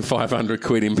spunking 500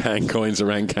 quid in pound coins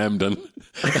around Camden.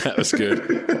 That was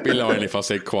good. I'd be lying if I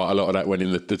said quite a lot of that went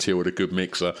in the till with a good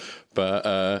mixer, but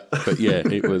yeah,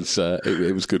 it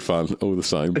was good fun all the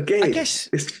same. Again, I guess.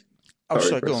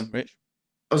 Sorry, go on, Rich.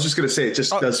 I was just going to say, it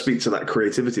just does speak to that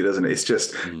creativity, doesn't it? It's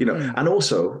just, and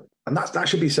also, and that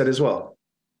should be said as well,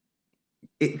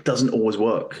 it doesn't always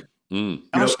work.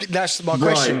 That's my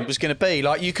question was going to be.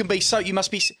 Like, you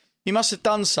must have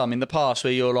done some in the past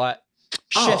where you're like,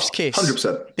 chef's kiss.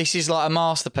 100%. This is like a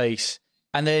masterpiece.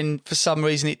 And then for some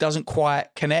reason it doesn't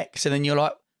quite connect. And then you're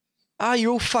like,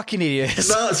 you're all fucking idiots.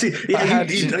 No, see,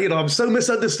 I'm so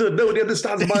misunderstood. Nobody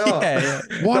understands my art.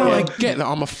 Why don't I get that?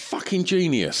 I'm a fucking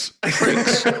genius.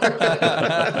 Pricks.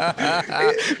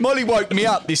 Molly woke me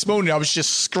up this morning. I was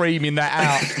just screaming that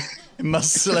out in my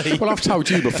sleep. Well, I've told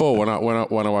you before when I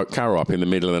woke Carol up in the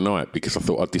middle of the night because I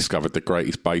thought I'd discovered the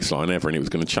greatest bass line ever and it was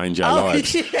going to change our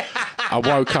lives. Yeah. I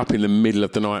woke up in the middle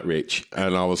of the night, Rich,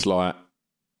 and I was like,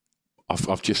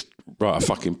 I've just wrote a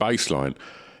fucking bass line.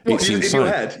 It's insane. In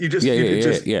your head?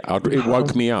 It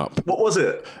woke me up. What was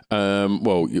it?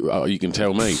 Well, you can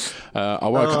tell me. I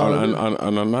woke up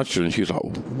and I nudged her and she was like,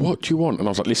 what do you want? And I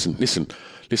was like, listen,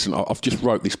 I've just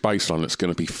wrote this bass line that's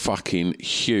going to be fucking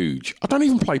huge. I don't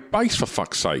even play bass, for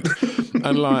fuck's sake.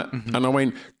 And I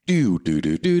went, do do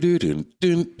do do do dun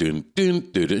dun dun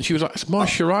dun dun, and she was like, it's my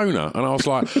Sharona, and I was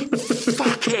like,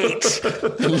 fuck it.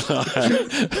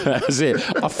 That's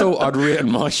it. I thought I'd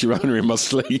written my Sharona in my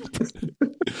sleep.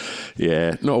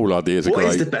 Yeah, not all ideas are great.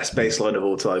 What is the best bass line of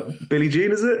all time? Billie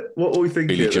Jean, is it? What are we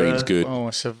thinking? Billie Jean's good. Oh,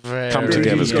 it's a very Come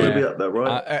Together's good. Be up there,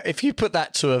 right? If you put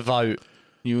that to a vote,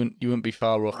 you wouldn't be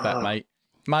far off that, mate.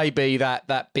 Maybe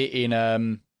that bit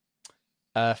in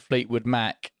Fleetwood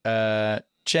Mac,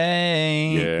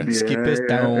 chain, skip us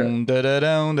down, da da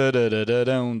down, da da da da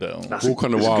down, down. Walk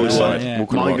on the Wild Side.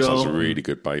 Walk on the Wild Side's a really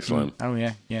good bass line. Oh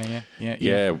yeah.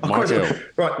 My girl.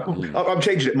 Right, I'm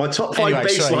changing it. My top 5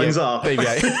 bass lines are.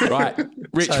 Right,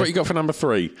 Rich, what you got for number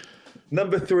 3?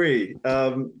 Number 3.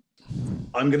 I'm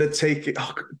going to take it.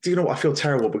 Oh, do you know what? I feel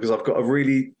terrible because I've got a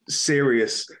really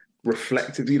serious,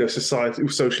 reflective,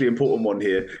 socially important one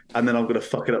here, and then I'm going to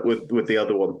fuck it up with the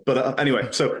other one. But anyway,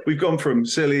 so we've gone from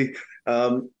silly.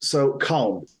 So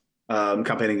Calm,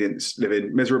 campaigning against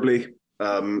living miserably.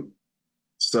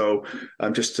 So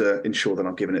just to ensure that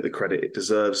I'm giving it the credit it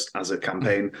deserves as a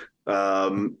campaign.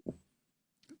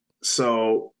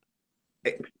 So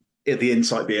the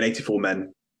insight being 84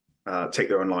 men take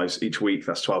their own lives each week.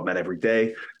 That's 12 men every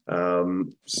day. I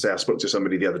spoke to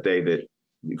somebody the other day that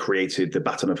created the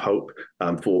Baton of Hope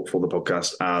for the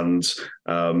podcast, and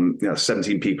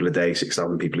 17 people a day,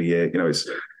 6,000 people a year. It's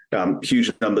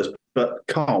huge numbers. But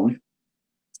Calm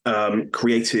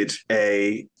created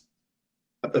an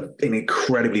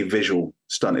incredibly visual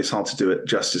stunt. It's hard to do it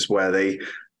justice. Where they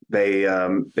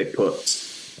put,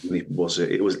 it was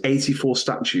 84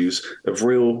 statues of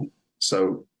real.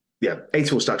 So yeah,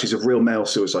 84 statues of real male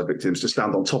suicide victims to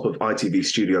stand on top of ITV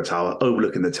Studio Tower,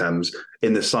 overlooking the Thames,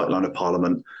 in the sightline of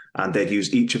Parliament, and they'd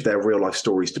use each of their real life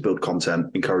stories to build content,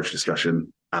 encourage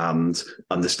discussion, and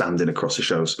understanding across the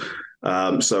shows.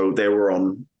 So they were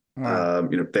on.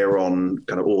 They were on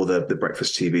kind of all the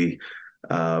breakfast TV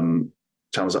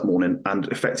channels that morning, and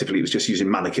effectively it was just using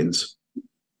mannequins.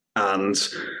 And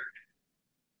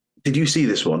did you see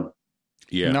this one?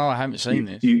 Yeah. No, I haven't seen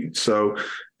this. So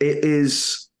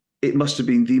it must have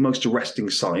been the most arresting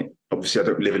sight. Obviously, I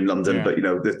don't live in London, but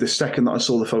the second that I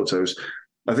saw the photos,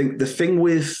 I think the thing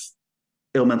with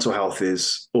mental health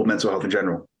or mental health in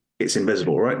general, it's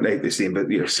invisible, right? It's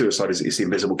suicide is the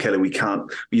invisible killer.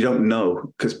 You don't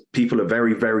know, because people are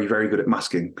very, very, very good at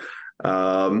masking.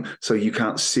 So you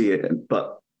can't see it,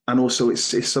 and also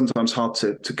it's sometimes hard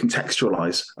to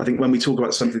contextualize. I think when we talk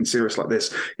about something serious like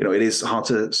this, it is hard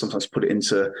to sometimes put it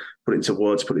into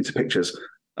words, put it into pictures.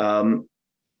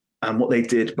 And what they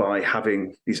did by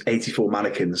having these 84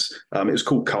 mannequins, it was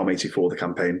called Calm 84, the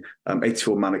campaign,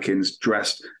 84 mannequins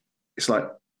dressed. It's like,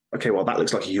 okay, well, that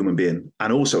looks like a human being.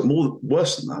 And also,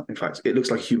 worse than that, in fact, it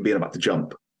looks like a human being about to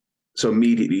jump. So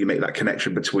immediately you make that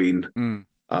connection between, you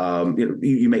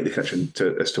make the connection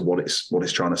as to what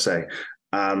it's trying to say.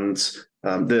 And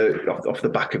off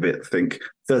the back of it, I think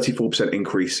 34%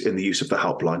 increase in the use of the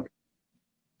helpline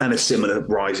and a similar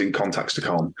rise in contacts to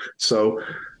come. So,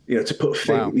 to put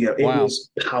it was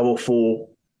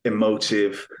powerful,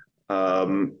 emotive,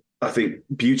 I think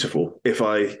beautiful, if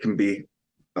I can be,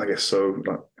 I guess, so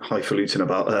highfalutin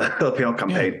about a PR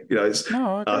campaign.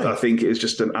 I think it's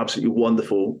just an absolutely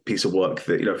wonderful piece of work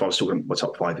that, if I was talking about my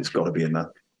top 5, it's got to be in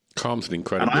there. Calm's an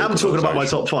incredible. And I am talking about my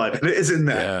top 5, and it is in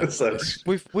there. Yeah. So.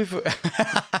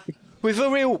 With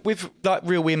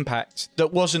real impact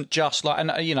that wasn't just like, and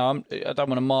I don't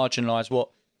want to marginalise what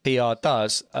PR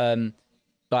does,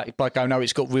 like by going, no,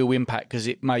 it's got real impact because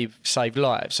it may save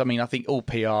lives. I mean, I think all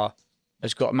PR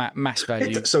has got mass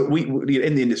value. So we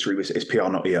in the industry, it's PR,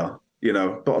 not ER.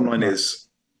 Bottom line is,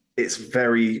 it's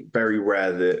very, very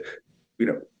rare that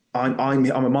I'm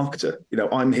a marketer.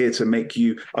 I'm here to make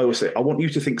you. I always say, I want you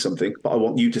to think something, but I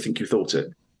want you to think you thought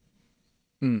it.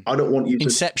 I don't want you to.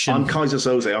 Inception. I'm Kaiser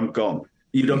Soze. I'm gone.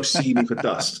 You don't see me for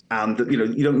dust, and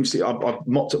you don't see. I've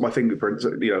mopped up my fingerprints.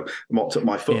 Mopped up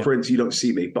my footprints. You don't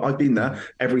see me, but I've been there.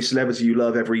 Every celebrity you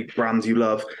love, every brand you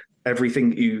love. Everything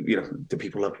do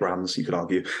people love brands? You could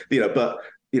argue, but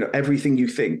everything you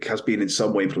think has been in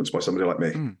some way influenced by somebody like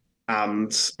me,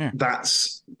 and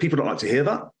that's, people don't like to hear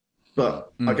that,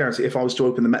 but I guarantee if I was to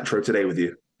open the Metro today with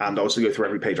you and I was to go through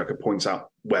every page, I could point out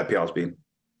where PR's been,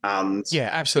 and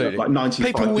absolutely, like 95%.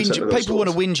 People want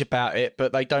to whinge about it,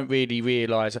 but they don't really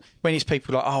realise when it's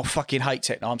people like, oh, fucking hate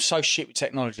technology. I'm so shit with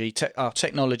technology.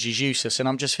 Technology's useless, and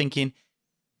I'm just thinking,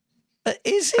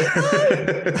 is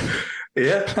it?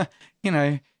 Yeah.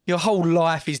 Your whole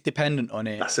life is dependent on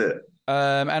it. That's it.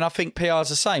 And I think PR is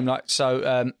the same.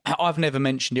 I've never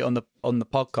mentioned it on the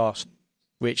podcast,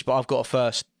 Rich, but I've got a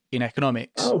first in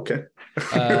economics. Oh, okay.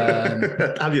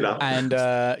 Have you now? And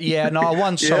I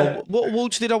won some. What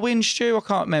awards did I win, Stu? I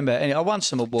can't remember. Anyway, I won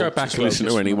some awards. Go back and listen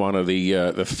to any one of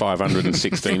the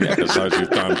 516 episodes we've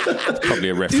done. Probably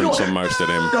a reference on most of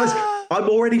them. Guys, I'm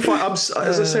already as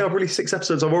I say, I've released 6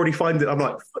 episodes. I've already found it. I'm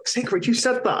like, fuck's sake, Rich, you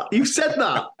said that. You said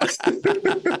that.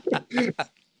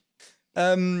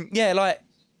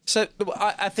 So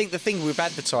I think the thing with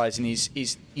advertising is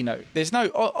there's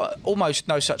almost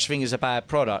no such thing as a bad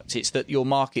product. It's that your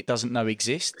market doesn't know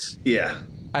exists. Yeah.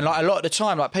 And a lot of the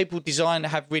time, people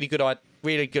have really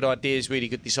good ideas, really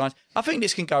good designs. I think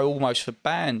this can go almost for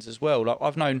bands as well.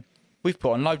 We've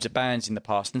put on loads of bands in the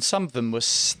past, and some of them were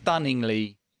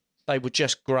stunningly. They were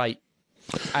just great,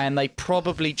 and they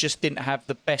probably just didn't have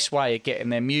the best way of getting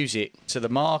their music to the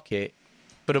market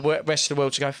for the rest of the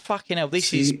world to go, fucking hell,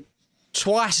 this is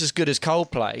twice as good as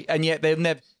Coldplay, and yet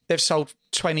they've sold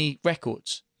 20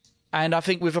 records. And I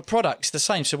think with a product, it's the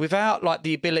same. So without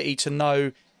the ability to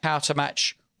know how to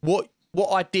match what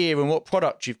idea and what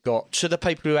product you've got to the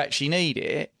people who actually need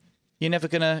it, it's never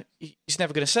gonna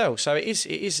sell. So it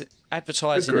is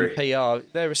advertising and PR.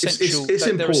 They're essential.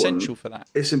 They're essential for that.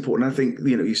 It's important. I think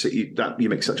you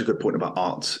make such a good point about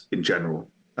art in general.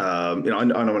 I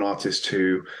know an artist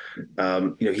who,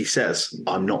 he says,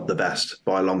 I'm not the best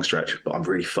by a long stretch, but I'm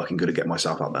really fucking good at getting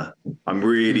myself out there. I'm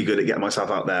really good at getting myself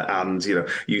out there and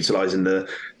utilizing the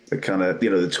kind of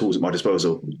the tools at my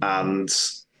disposal. And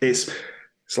it's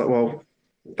like, well,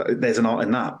 there's an art in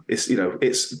that. It's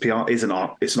PR is an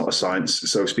art. It's not a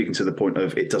science. So speaking to the point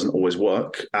of it doesn't always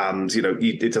work, and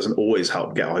it doesn't always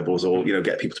help get eyeballs or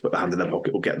get people to put their hand in their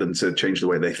pocket or get them to change the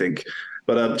way they think.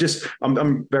 But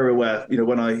I'm very aware.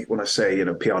 When I say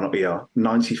PR not ER,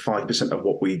 95% of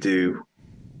what we do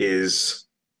is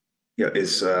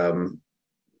it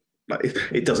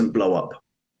doesn't blow up.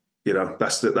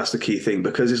 That's the key thing,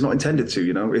 because it's not intended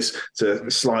to. It's to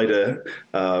slide an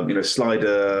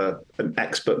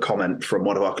expert comment from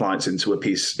one of our clients into a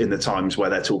piece in the Times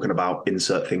where they're talking about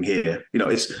insert thing here.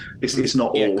 It's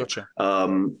not all. Gotcha.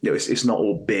 It's not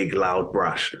all big, loud,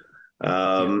 brash.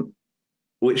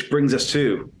 Which brings us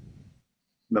to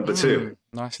number 2.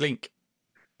 Nice link.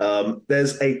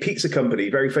 There's a pizza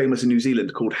company very famous in New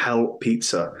Zealand called Hell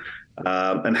Pizza.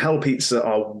 And Hell Pizza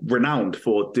are renowned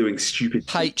for doing stupid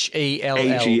Hell.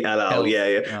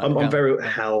 Yeah. I'm very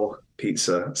Hell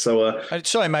Pizza. So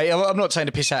sorry, mate. I'm not saying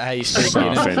to piss out how you speak.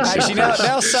 Actually,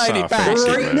 now saying it back,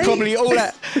 probably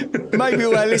maybe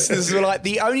all our listeners were like,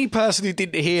 the only person who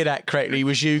didn't hear that correctly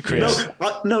was you, Chris.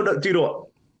 No. Do you know what?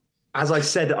 As I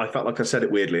said it, I felt like I said it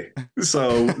weirdly.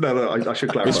 So, no, I should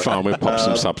clarify. It's fine. We'll pop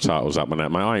some subtitles up on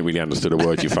that, mate. I ain't really understood a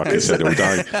word you fucking said all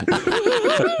day.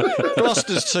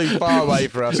 Gloucester's too far away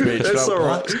for us, Rich. It's all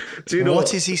right. Do you know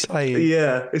what is he saying?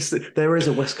 Yeah, there is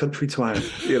a West Country twang,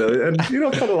 and I kind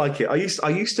of like it. I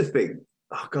used to think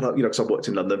oh God, because I worked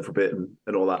in London for a bit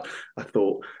and all that. I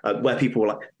thought where people were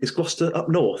like, is Gloucester up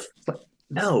north? It's like,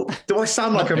 no. Do I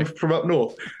sound like I'm from up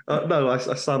north? No, I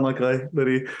sound like I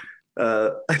really,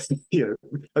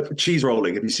 cheese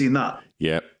rolling. Have you seen that?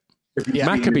 Yeah.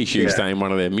 Maccabees used that in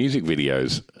one of their music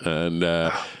videos, and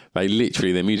they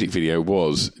literally, their music video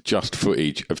was just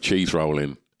footage of cheese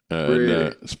rolling.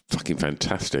 Really? It's fucking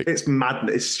fantastic. It's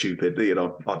madness. It's stupid.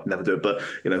 I'd never do it,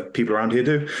 but people around here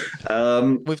do.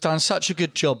 We've done such a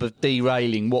good job of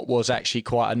derailing what was actually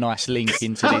quite a nice link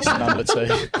into this number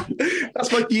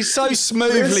 2. You so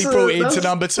smoothly brought it into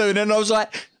number 2, and then I was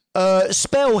like,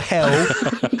 spell hell.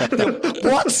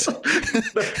 What?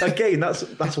 Again,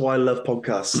 that's why I love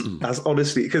podcasts. That's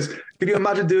honestly, because can you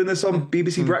imagine doing this on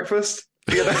BBC Breakfast?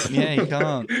 Yeah, you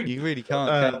can't. You really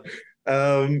can't.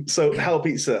 So Hell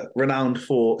Pizza, renowned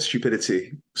for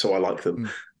stupidity, so I like them.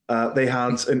 They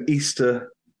had an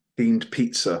Easter themed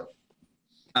pizza,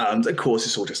 and of course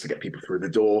it's all just to get people through the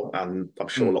door, and I'm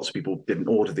sure lots of people didn't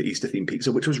order the Easter themed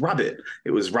pizza, which was rabbit.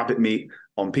 It was rabbit meat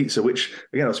on pizza, which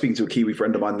again I was speaking to a Kiwi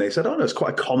friend of mine, and they said, oh no, it's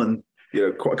quite a common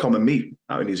meat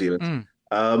out in New Zealand.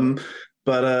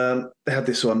 But they had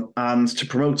this one, and to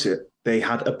promote it they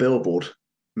had a billboard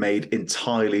made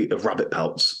entirely of rabbit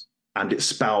pelts, and it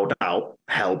spelled out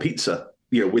Hell Pizza,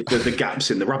 with the gaps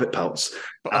in the rabbit pelts.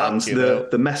 And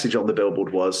the message on the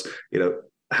billboard was,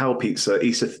 Hell Pizza,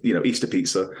 Easter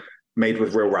pizza, made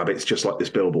with real rabbits, just like this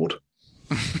billboard.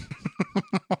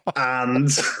 And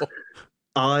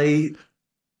I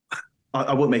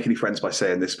won't make any friends by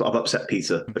saying this, but I've upset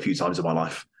Peter a few times in my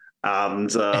life.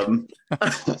 And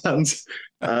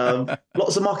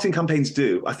lots of marketing campaigns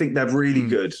do. I think they're really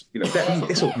good.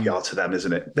 It's all PR to them,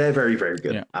 isn't it? They're very, very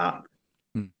good at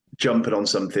jumping on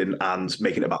something and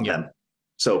making it about them.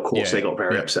 So of course they got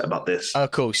very upset about this. Of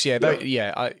course,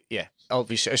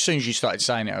 obviously, as soon as you started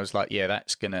saying it, I was like,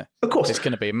 that's gonna. Of course, there's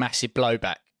gonna be a massive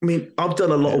blowback. I mean, I've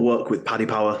done a lot of work with Paddy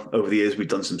Power over the years. We've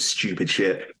done some stupid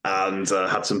shit and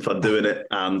had some fun doing it,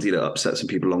 and upset some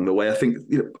people along the way. I think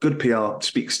good PR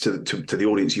speaks to the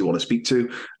audience you want to speak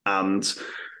to, and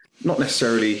not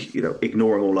necessarily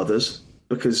ignoring all others,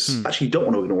 because actually you don't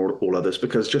want to ignore all others,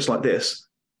 because just like this,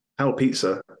 Hell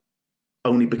Pizza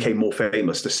only became more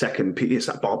famous the second it's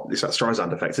that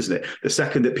Streisand effect, isn't it? The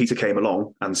second that Peter came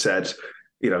along and said,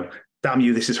 damn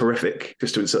you, this is horrific,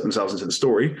 just to insert themselves into the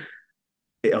story,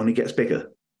 it only gets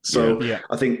bigger. So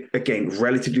I think, again,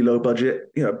 relatively low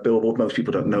budget, billboard, most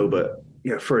people don't know, but,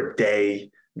 for a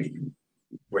day,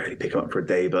 rarely pick them up for a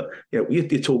day, but,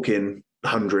 you're talking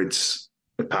hundreds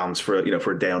of pounds for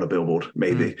a day on a billboard,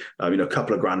 maybe, a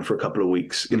couple of grand for a couple of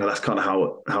weeks. That's kind of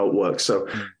how it works. So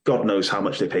God knows how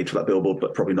much they paid for that billboard,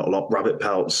 but probably not a lot. Rabbit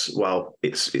pelts, well,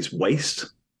 it's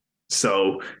waste.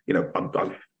 So, I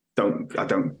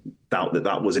don't doubt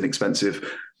that was inexpensive.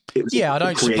 I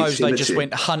don't suppose they just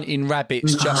went hunting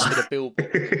rabbits just for the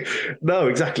billboard. No,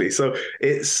 exactly. So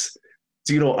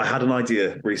do you know what? I had an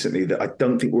idea recently that I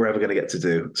don't think we're ever going to get to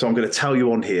do. So I'm going to tell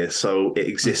you on here, so it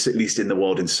exists at least in the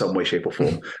world in some way, shape or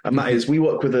form. And that is, we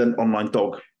work with an online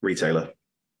dog retailer.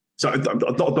 So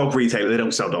not a dog retailer, they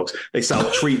don't sell dogs. They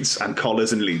sell treats and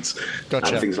collars and leads and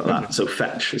things like that. So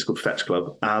Fetch, it's called Fetch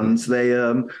Club. And they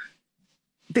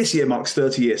this year marks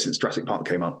 30 years since Jurassic Park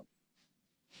came out.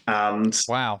 And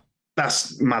wow,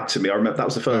 that's mad to me. I remember that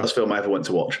was the first film I ever went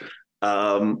to watch.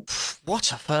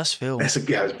 What a first film! It's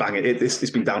banging. It's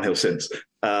been downhill since.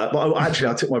 But I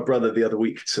took my brother the other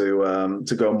week to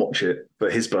go and watch it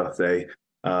for his birthday.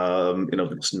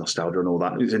 Nostalgia and all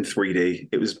that. It was in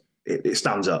 3D. It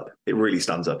stands up. It really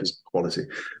stands up. It's quality.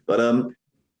 But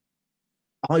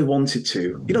I wanted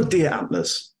to, deer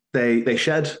antlers. They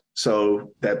shed,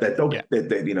 so they're dog,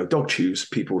 they're dog chews.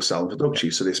 People sell them for dog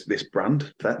chews. So this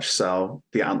brand, Fetch, sell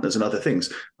the antlers and other things.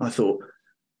 And I thought,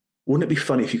 wouldn't it be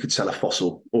funny if you could sell a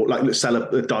fossil or let's sell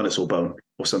a dinosaur bone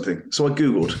or something? So I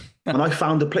Googled and I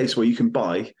found a place where you can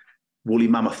buy woolly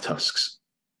mammoth tusks.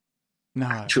 No,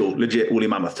 actual legit woolly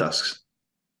mammoth tusks.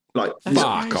 So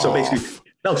basically.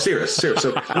 No, serious.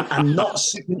 So, and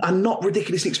not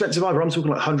ridiculously expensive either. I'm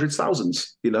talking like hundreds,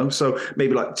 thousands, So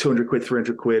maybe like 200 quid,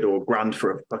 300 quid, or grand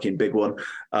for a fucking big one.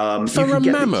 For a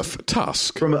mammoth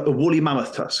tusk? From a woolly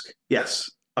mammoth tusk. Yes.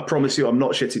 I promise you, I'm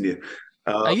not shitting you.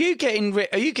 Are you getting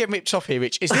ripped off here,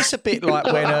 Rich? Is this a bit like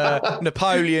when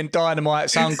Napoleon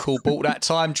Dynamite's uncle bought that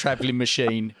time travelling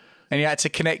machine and he had to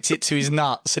connect it to his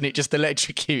nuts and it just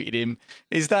electrocuted him?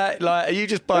 Is that are you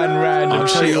just buying random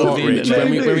shit off the internet?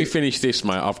 When we finish this,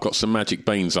 mate, I've got some magic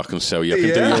beans I can sell you. I can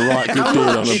do you a right good deal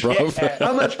on them, bro.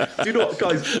 How much? Do you know what,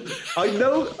 guys? I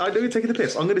know you're taking the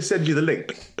piss. I'm going to send you the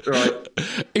link. Right?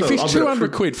 If it's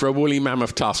 200 quid for a woolly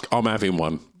mammoth tusk, I'm having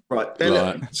one. Right.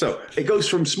 So it goes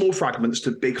from small fragments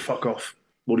to big fuck off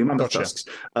woolly mammoth tusks.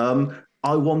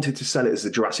 I wanted to sell it as the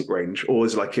Jurassic range or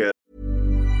as like a...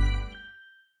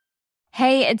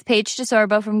 Hey, it's Paige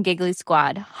DeSorbo from Giggly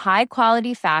Squad. High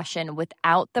quality fashion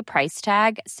without the price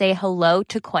tag. Say hello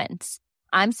to Quince.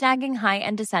 I'm snagging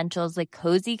high-end essentials like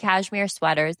cozy cashmere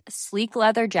sweaters, sleek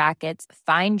leather jackets,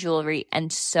 fine jewelry,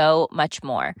 and so much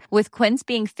more. With Quince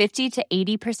being 50 to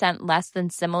 80% less than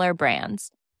similar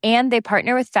brands. And they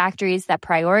partner with factories that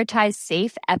prioritize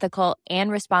safe, ethical, and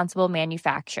responsible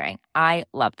manufacturing. I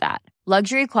love that.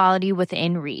 Luxury quality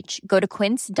within reach. Go to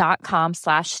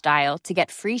quince.com/style to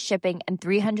get free shipping and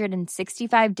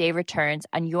 365-day returns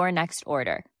on your next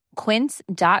order.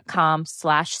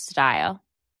 Quince.com/style.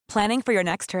 Planning for your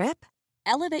next trip?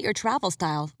 Elevate your travel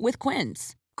style with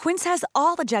Quince. Quince has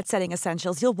all the jet-setting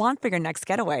essentials you'll want for your next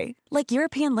getaway, like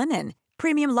European linen,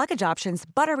 premium luggage options,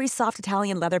 buttery soft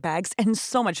Italian leather bags, and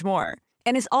so much more.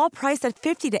 And is all priced at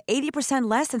 50 to 80%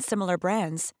 less than similar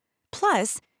brands.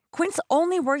 Plus, Quince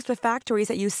only works with factories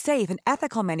that use safe and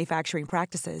ethical manufacturing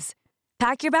practices.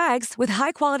 Pack your bags with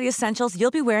high-quality essentials you'll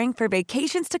be wearing for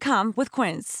vacations to come with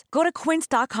Quince. Go to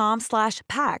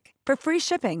quince.com/pack for free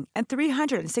shipping and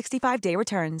 365-day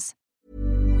returns.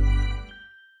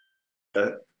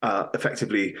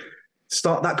 Effectively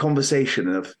start that conversation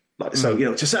of like, so, you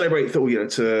know, to celebrate,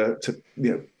 to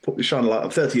put the shine light on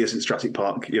 30 years since Jurassic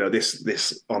Park, you know,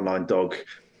 this online dog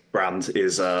brand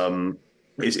is now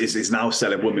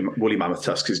selling woolly mammoth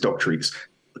tusks as dog treats.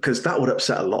 Because that would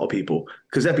upset a lot of people.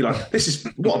 Because they'd be like, "This is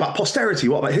what about posterity?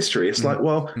 What about history?" It's like,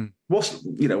 well, what's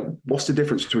the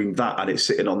difference between that and it's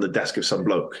sitting on the desk of some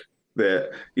bloke that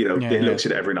it looks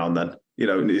at it every now and then.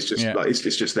 And it's just like it's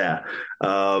just there.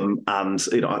 And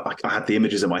I had the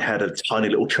images in my head of a tiny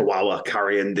little chihuahua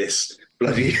carrying this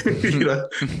bloody so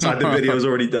the video's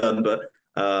already done, but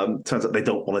turns out they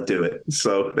don't want to do it.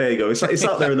 So there you go. It's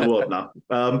out there in the world now.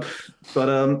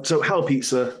 So Hell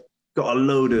Pizza got a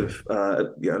load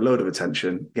of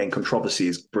attention. Again, controversy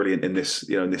is brilliant in this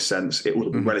sense. It was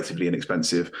relatively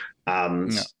inexpensive,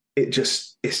 and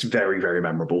it's very, very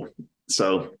memorable.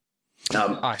 So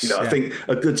Nice, I think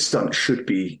a good stunt should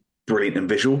be brilliant and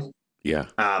visual. Yeah,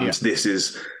 and this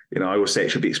is. I always say it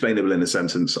should be explainable in a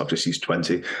sentence. I've just used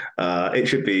 20. It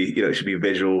should be, it should be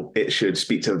visual. It should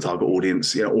speak to the target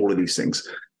audience. All of these things.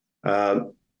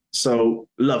 So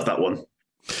love that one.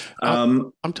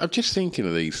 I'm just thinking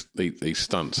of these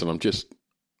stunts, and I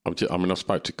mean, I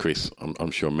spoke to Chris,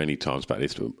 I'm sure many times about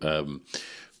this, but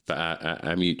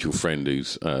our mutual friend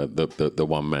who's the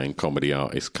one man comedy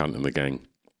artist, Cunt and the Gang.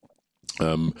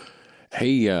 I'm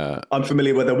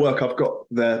familiar with their work. I've got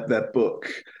their book.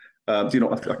 I've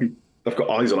got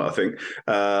eyes on it, I think.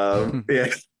 Yeah.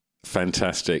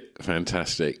 Fantastic.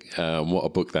 What a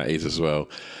book that is as well.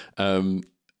 And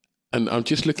I'm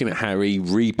just looking at how he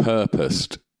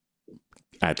repurposed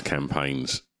ad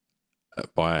campaigns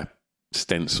by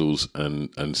stencils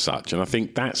and such. And I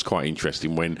think that's quite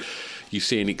interesting when you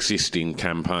see an existing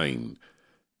campaign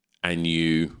and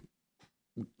you,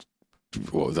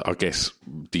 I guess,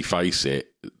 deface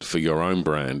it for your own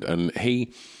brand. And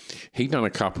he done a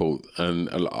couple, and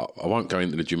I won't go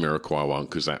into the Jamiroquai one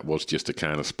because that was just a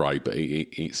can of spray, but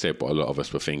he said what a lot of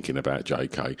us were thinking about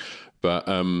JK. But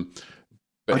I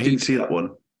didn't see that one.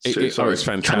 Sorry, it's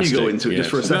fantastic. Can you go into it just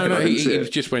for a second? No, it was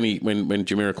just when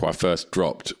Jamiroquai first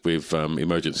dropped with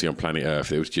Emergency on Planet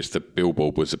Earth, it was just the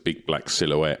billboard was a big black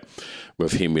silhouette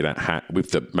with him with that hat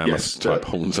with the mammoth type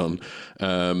horns on.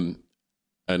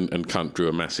 And Cunt drew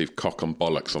a massive cock and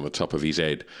bollocks on the top of his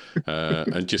head.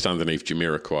 And just underneath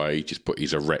Jamiroquai, he just put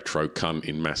he's a retro cunt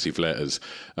in massive letters.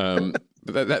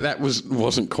 That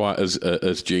wasn't quite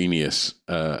as genius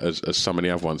as some of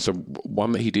the other ones. So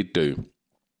one that he did do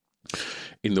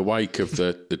in the wake of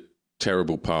the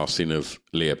terrible passing of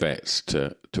Leigh Betts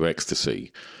to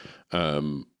ecstasy,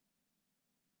 there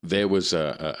was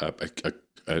a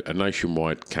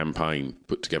nationwide campaign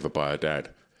put together by her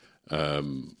dad,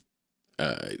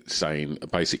 saying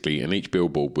basically, and each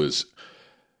billboard was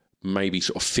maybe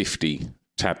sort of 50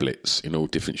 tablets in all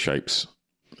different shapes.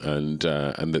 And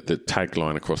the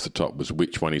tagline across the top was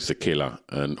 "Which one is the killer?"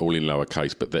 and all in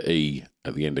lowercase, but the E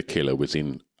at the end of killer was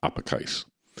in uppercase.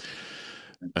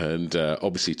 And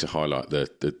obviously to highlight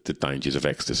the dangers of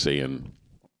ecstasy, and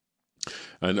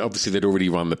obviously they'd already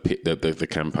run the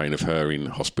campaign of her in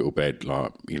hospital bed,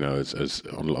 like as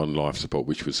on life support,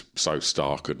 which was so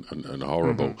stark and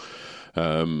horrible.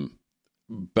 Mm-hmm.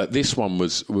 But this one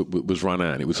was run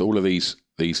out, and it was all of these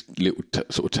little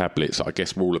sort of tablets that I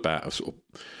guess were all about a sort of,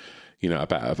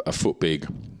 about a foot big.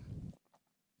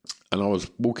 And I was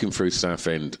walking through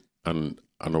Southend, and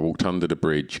I walked under the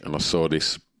bridge, and I saw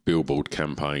this billboard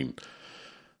campaign.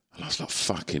 And I was like,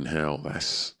 fucking hell,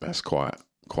 that's quite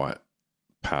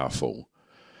powerful.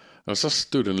 And as I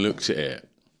stood and looked at it,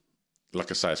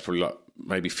 like I say, it's probably like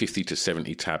maybe 50 to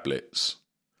 70 tablets,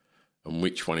 and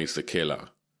which one is the killer?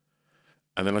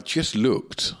 And then I just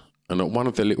looked, and at one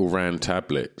of the little round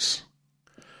tablets,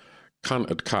 Cunt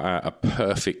had cut out a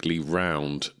perfectly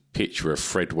round picture of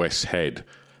Fred West's head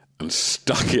and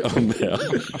stuck it on there.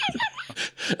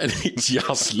 And it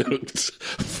just looked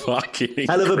fucking incredible.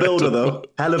 Hell of a builder, though.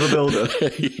 Hell of a builder.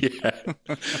 Yeah.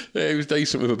 It was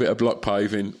decent with a bit of block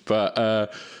paving, but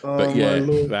yeah,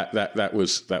 that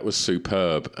was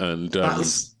superb. And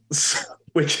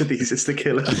which of these is the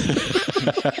killer?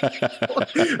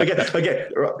 Again,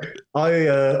 right. I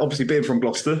obviously being from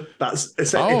Gloucester, that's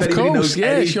if of course,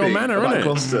 yeah, it's your manor, isn't it?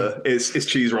 Gloucester, it's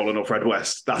Cheese Rolling or Fred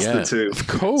West. That's the two, of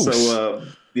course. So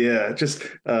just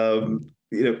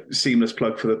seamless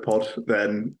plug for the pod.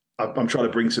 Then I'm trying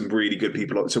to bring some really good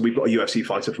people on. So we've got a UFC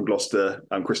fighter from Gloucester,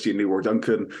 Christian Leroy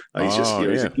Duncan.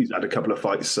 He's had a couple of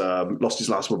fights, lost his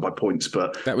last one by points,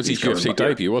 but that was his UFC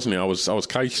debut, wasn't it? I was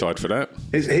cage side for that.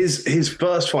 His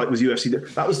first fight was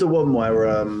UFC. That was the one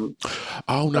where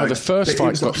the first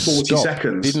fight got 40 stopped,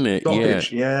 seconds, didn't it?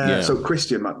 Stoppage. Yeah. So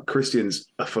Christian's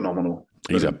a phenomenal.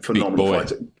 He's a phenomenal big boy.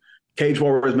 fighter. Cage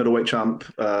Warriors middleweight champ.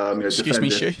 Excuse me,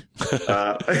 Shu.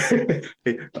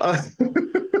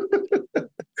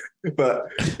 But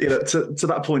to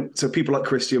that point, so people like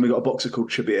Christian, we got a boxer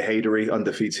called Shabir Haidery,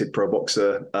 undefeated pro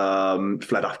boxer,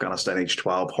 fled Afghanistan age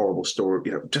 12, horrible story,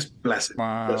 just bless.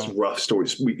 Wow. That's rough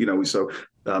stories.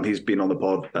 He's been on the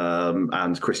pod,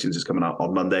 and Christian's is coming out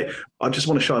on Monday. I just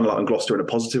want to shine a light on Gloucester in a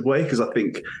positive way, because I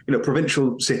think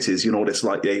provincial cities, what it's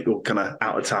like, or kind of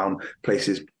out of town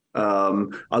places. I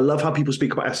love how people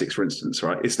speak about Essex, for instance,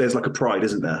 right? There's like a pride,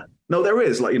 isn't there? No, there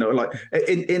is. Like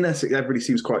in Essex, everybody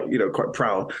seems quite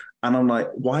proud, and I'm like,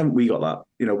 why haven't we got that?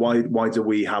 Why do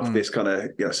we have this kind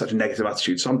of such a negative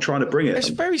attitude? So I'm trying to bring it. There's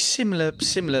very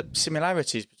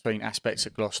similarities between aspects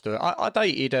of Gloucester. I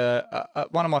dated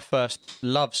one of my first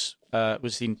loves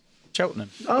was in Cheltenham.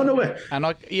 Oh, no way. And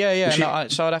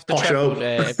so I'd have to travel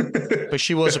there. But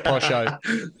she was a posho.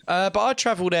 But I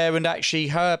travelled there, and actually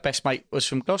her best mate was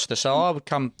from Gloucester, so I would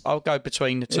go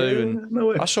between the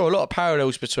two. I saw a lot of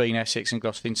parallels between Essex and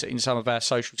Gloucester in some of our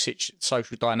social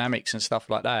dynamics and stuff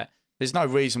like that. There's no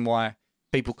reason why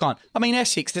people can't. I mean,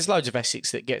 Essex, there's loads of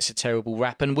Essex that gets a terrible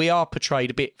rap, and we are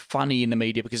portrayed a bit funny in the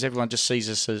media because everyone just sees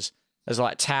us as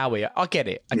like Towie. I get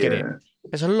it.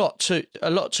 There's a lot to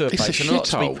a place and a lot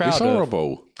to be proud of. It's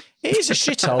horrible. It is a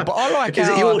shithole, but I like it. Is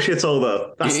it your shithole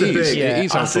though? That's the thing. Yeah, it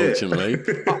is, unfortunately.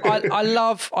 I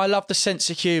love the sense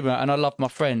of humour, and I love my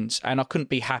friends, and I couldn't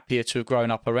be happier to have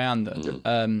grown up around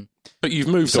them. But you've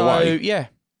moved away. Yeah.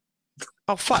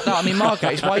 Oh fuck that! I mean,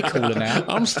 Margate's way cooler now.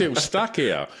 I'm still stuck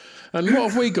here. And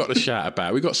what have we got to shout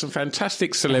about? We've got some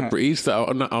fantastic celebrities that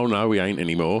are, oh no, we ain't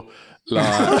anymore. Like,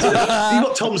 you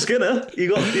got Tom Skinner. You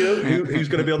got who's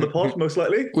going to be on the pod most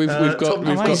likely. We've got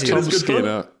Tom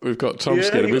Skinner. We've got Tom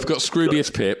Skinner. We've got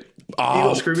Scroobius Pip.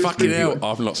 Oh, fucking hell!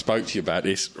 I've not spoke to you about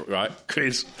this, right?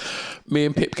 Because me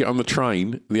and Pip get on the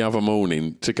train the other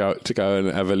morning to go and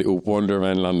have a little wander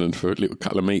around London for a little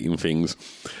couple of meeting things.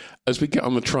 As we get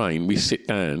on the train, we sit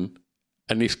down,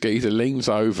 and this geezer leans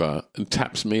over and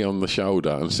taps me on the shoulder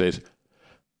and says,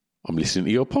 "I'm listening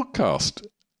to your podcast."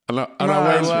 And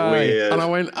I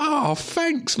went, oh,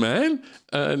 thanks, man.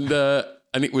 And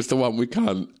it was the one we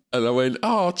can't. And I went,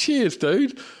 oh, cheers,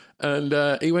 dude. And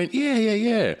he went,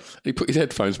 yeah. And he put his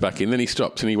headphones back in. Then he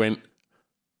stopped and he went,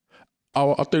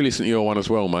 oh, I do listen to your one as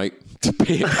well, mate. To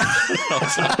Pip.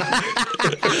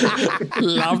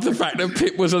 Love the fact that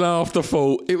Pip was an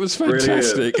afterthought. It was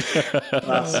fantastic.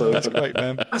 That's great,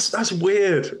 man. That's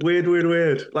weird.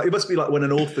 Like, it must be like when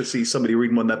an author sees somebody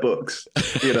reading one of their books.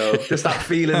 Just that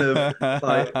feeling of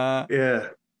like, yeah.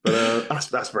 But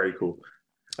that's very cool.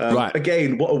 Right.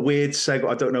 Again, what a weird segue.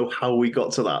 I don't know how we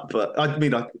got to that, but I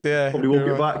mean, I probably won't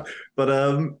get back. But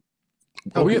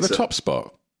are we at the top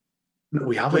spot? No,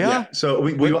 we haven't yet. So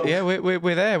we're there.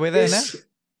 We're there now.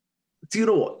 Do you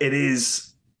know what it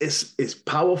is? It's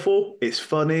powerful. It's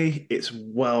funny. It's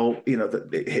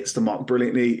it hits the mark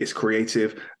brilliantly. It's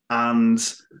creative, and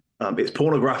it's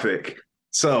pornographic.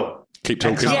 So keep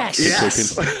talking.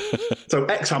 Yes. So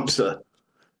X-Hamster,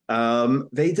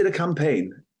 they did a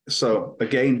campaign. So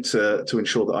again, to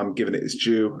ensure that I'm giving it its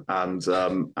due, and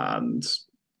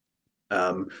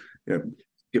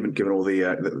given all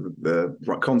the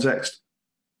right context.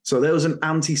 So there was an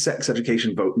anti-sex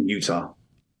education vote in Utah.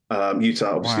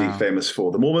 Utah, obviously famous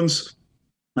for the Mormons.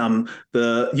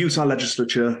 The Utah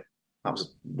legislature That was a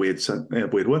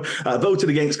weird word. Voted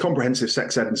against comprehensive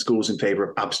sex ed in schools in favour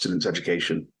of abstinence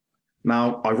education.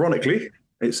 Now, ironically,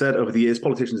 it said over the years,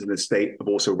 politicians in the state have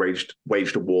also waged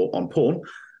a war on porn.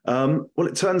 Well,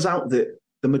 it turns out that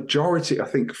the majority, I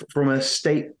think, from a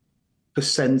state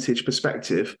percentage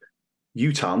perspective,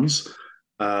 UTANs,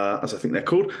 as I think they're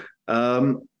called,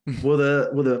 were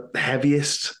the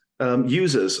heaviest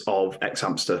users of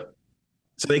X-Hamster.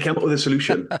 So they came up with a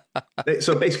solution.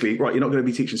 So basically, right, you're not going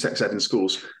to be teaching sex ed in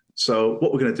schools. So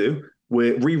what we're going to do,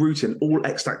 we're rerouting all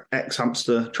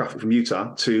X-Hamster traffic from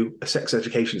Utah to a sex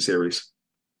education series.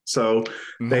 So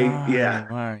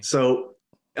So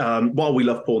while we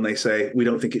love porn, they say we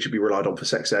don't think it should be relied on for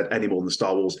sex ed any more than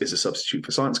Star Wars is a substitute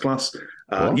for science class.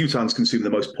 Utahns consume the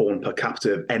most porn per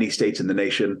capita of any state in the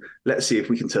nation. Let's see if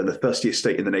we can turn the thirstiest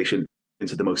state in the nation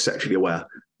into the most sexually aware.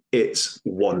 It's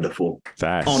wonderful.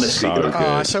 That's honestly so good.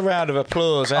 Oh, it's a round of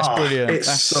applause. That's brilliant.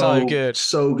 That's so good.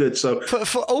 So good. So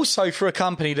for a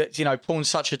company that, porn's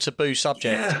such a taboo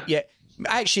subject. Yeah.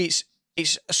 Actually,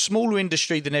 it's a smaller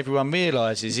industry than everyone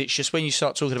realises. It's just when you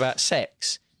start talking about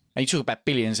sex and you talk about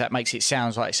billions, that makes it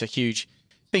sound like it's a huge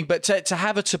thing. But to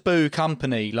have a taboo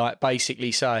company, like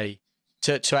basically say,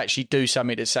 to actually do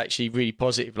something that's actually really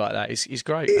positive like that is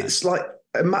great. It's like,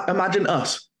 imagine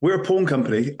us. We're a porn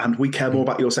company and we care more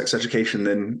about your sex education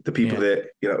than the people that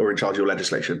are in charge of your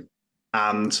legislation.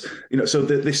 And so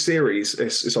this series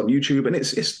is on YouTube, and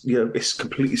it's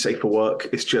completely safe for work.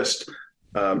 It's just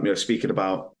speaking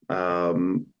about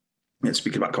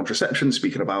contraception,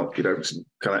 speaking about kind of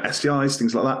STIs,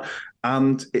 things like that.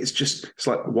 And it's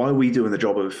like, why are we doing the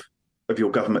job of your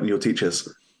government and your teachers?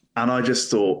 And I just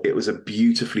thought it was a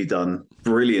beautifully done,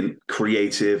 brilliant,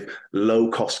 creative,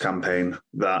 low-cost campaign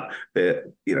that,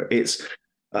 it's...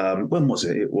 when was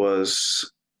it? It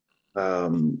was...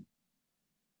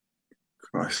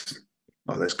 Christ.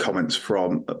 Oh, there's comments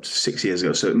from up to 6 years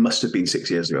ago, so it must have been 6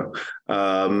 years ago.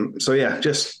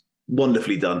 Just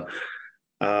wonderfully done.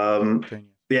 Loved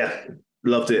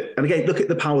it. And again, look at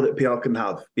the power that PR can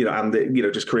have, and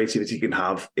just creativity can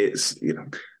have. It's,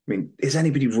 is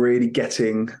anybody really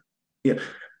getting,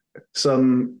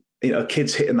 some,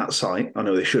 kids hitting that site? I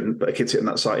know they shouldn't, but a kid's hitting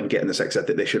that site and getting the sex ed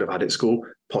that they should have had at school,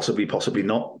 possibly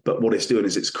not. But what it's doing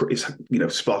is it's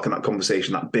sparking that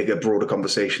conversation, that bigger, broader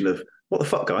conversation of what the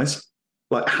fuck, guys?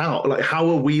 How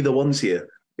are we the ones here?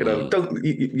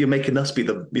 You're making us be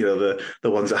the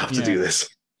ones that have to do this.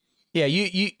 Yeah,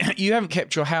 you haven't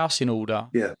kept your house in order.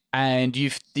 Yeah, and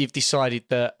you've decided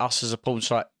that us as a porn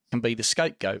site can be the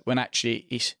scapegoat when actually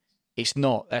it's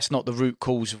not. That's not the root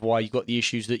cause of why you've got the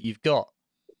issues that you've got.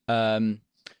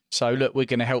 So look, we're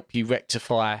going to help you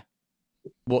rectify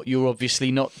what you're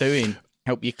obviously not doing.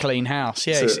 Help you clean house.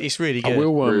 Yeah, it's really good. I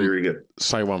will really, really good.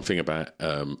 say one thing about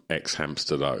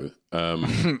X-Hamster though.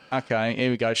 Okay,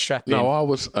 here we go. Strap in. No,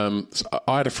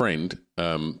 I had a friend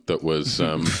that was.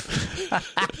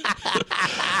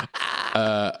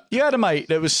 You had a mate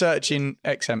that was searching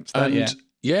X-Hamster,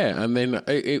 yeah, and then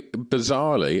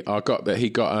bizarrely, I got that he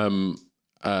got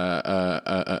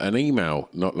an email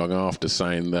not long after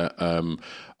saying that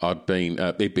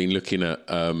he'd been looking at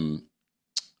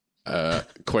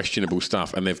questionable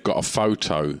stuff, and they've got a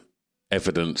photo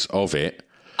evidence of it.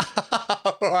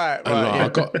 right. I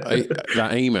got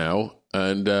that email,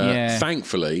 and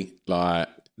thankfully,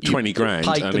 20 grand,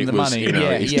 and it was, money.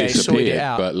 It's disappeared.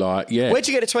 It but where'd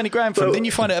you get the 20 grand from? Didn't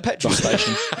you find it at a petrol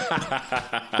station?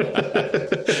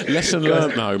 Lesson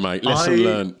learned, though, mate. Lesson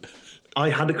learned.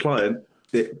 I had a client,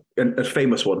 a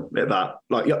famous one at that.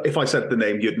 If I said the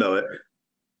name, you'd know it.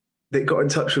 They got in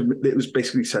touch with me. It was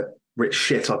basically said, "Rich,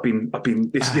 shit, I've been.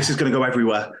 This is going to go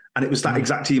everywhere." And it was that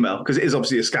exact email, because it is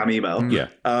obviously a scam email. Yeah.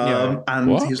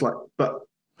 And what? He was like, "But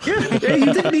you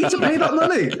didn't need to pay that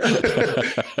money."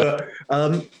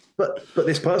 but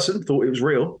this person thought it was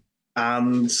real,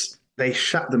 and they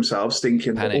shat themselves,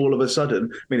 thinking that all of a sudden.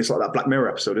 I mean, it's like that Black Mirror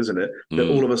episode, isn't it? That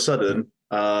all of a sudden,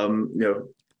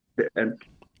 and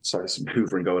sorry, some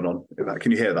hoovering going on.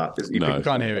 Can you hear that? No,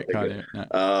 can't hear it.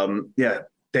 No.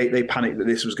 They panicked that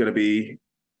this was going to be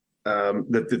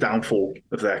the downfall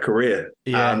of their career.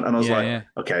 And I was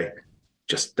okay,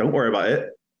 just don't worry about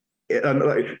it. And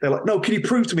they're like, no, can you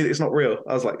prove to me that it's not real?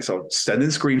 I was like, so I'm sending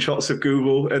screenshots of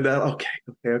Google, and they're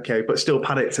okay, but still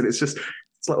panicked. And it's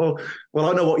like, well,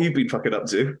 I know what you've been fucking up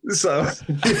to. So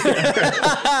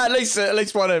at least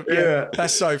one of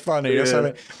that's so funny. Yeah. That's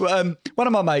so funny. One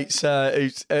of my mates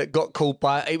who's got called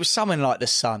by, it was something like The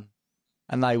Sun,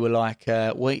 and they were like,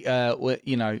 we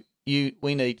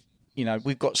need,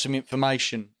 we've got some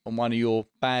information on one of your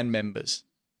band members.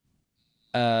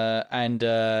 If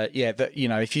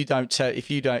you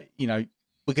don't,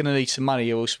 we're going to need some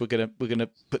money, or else we're going to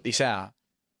put this out.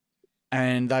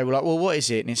 And they were like, well, what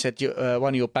is it? And he said,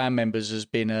 one of your band members has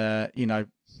been,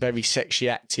 very sexually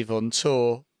active on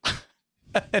tour.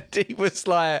 And he was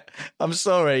like, I'm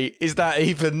sorry, is that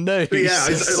even news? Yeah,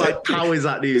 it's like, how is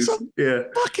that news? Yeah,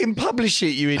 fucking publish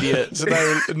it, you idiots.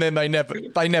 And then they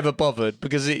never bothered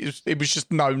because it was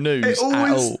just no news at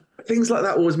all. Things like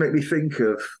that always make me think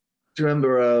of. Do you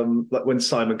remember like when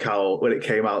Simon Cowell, when it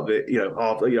came out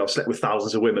that I've slept with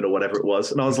thousands of women or whatever it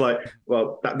was, and I was like,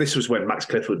 well, this was when Max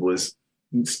Clifford was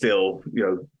still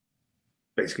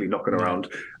basically knocking around,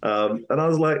 and I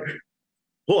was like,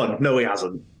 one, no, he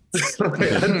hasn't.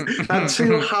 and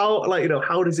two,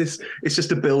 how does this? It's just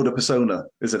to build a persona,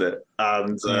 isn't it?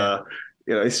 And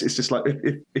it's just like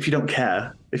if you don't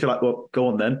care, if you're like, well, go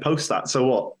on then, post that. So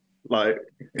what? Like,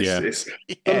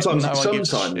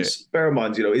 sometimes. Bear in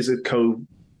mind, is a kind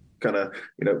of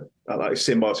like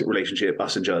symbiotic relationship.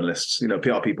 Us and journalists,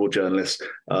 PR people, journalists.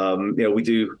 We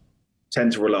do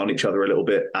tend to rely on each other a little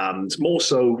bit, and more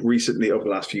so recently over the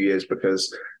last few years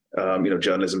because.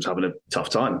 Journalism's having a tough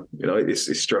time.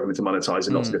 It's struggling to monetize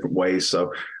in lots of different ways.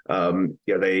 So,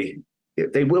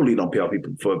 they will lean on PR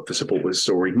people for support with the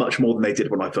story much more than they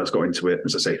did when I first got into it.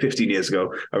 As I say, 15 years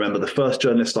ago, I remember the first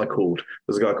journalist I called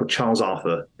was a guy called Charles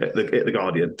Arthur at the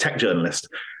Guardian, tech journalist.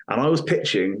 And I was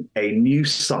pitching a new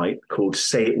site called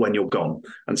Say It When You're Gone.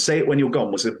 And Say It When You're Gone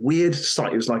was a weird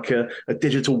site. It was like a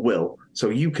digital will. So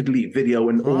you could leave video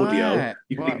and audio.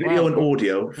 You could leave video and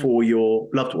audio for your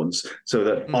loved ones so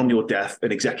that on your death,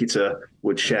 an executor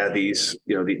would share these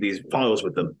files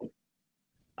with them.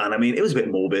 And I mean, it was a bit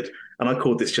morbid. And I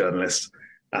called this journalist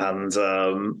and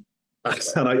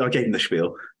I gave him the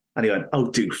spiel. And he went, oh,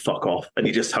 dude, fuck off. And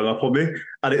he just hung up on me.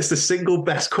 And it's the single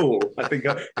best call, I think,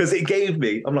 because it gave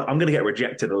me, I'm going to get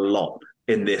rejected a lot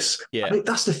in this. Yeah. I mean,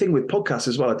 that's the thing with podcasts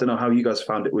as well. I don't know how you guys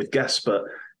found it with guests, but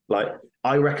like,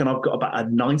 I reckon I've got about a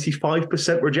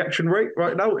 95% rejection rate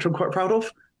right now, which I'm quite proud of.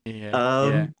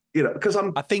 Yeah. Because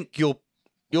I think you're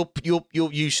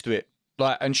used to it.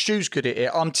 Like, and Stu's good at it.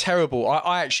 I'm terrible.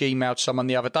 I actually emailed someone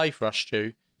the other day for us,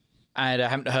 Stu. And I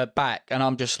haven't heard back, and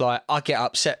I'm just like, I get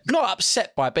upset. Not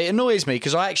upset by it, but it annoys me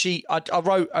because I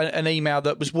wrote an email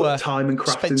that was worth time and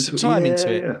craft spent some time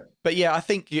into it. Yeah. But yeah, I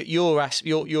think your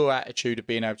attitude of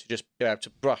being able to just be able to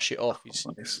brush it off is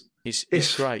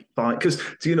great. Fine, because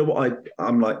do you know what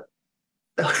I'm like?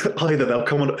 Either they'll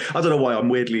come on. I don't know why I'm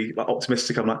weirdly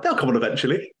optimistic. I'm like, they'll come on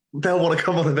eventually. They'll want to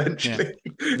come on eventually.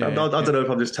 Yeah. I don't know if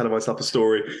I'm just telling myself a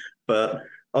story, but.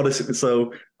 Honestly,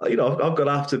 so I've gone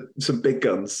after some big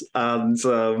guns, and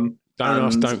don't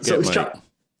get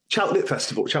Cheltenham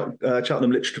Festival,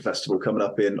 Cheltenham Literature Festival coming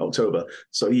up in October.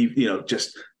 So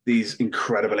just these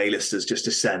incredible A-listers just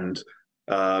descend,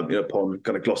 upon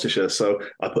kind of Gloucestershire. So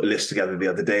I put a list together the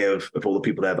other day of all the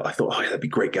people there that I thought, that'd be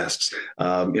great guests.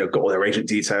 Got all their agent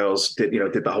details, did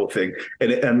the whole thing,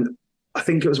 and I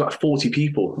think it was about 40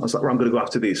 people. I was like, I'm going to go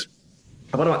after these.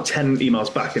 I've had about 10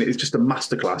 emails back, and it's just a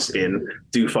masterclass in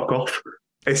do fuck off.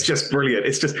 It's just brilliant.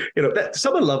 It's just,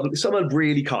 some are lovely, some are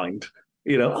really kind.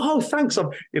 Oh, thanks.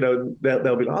 They'll be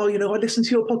like, I listened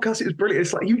to your podcast. It was brilliant.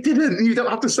 It's like, you didn't. You don't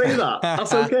have to say that.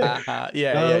 That's okay.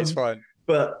 Yeah, it's fine.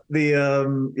 But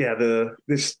I'm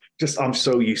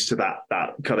so used to that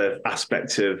kind of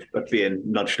aspect of being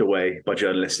nudged away by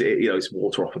journalists. It's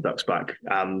water off a duck's back.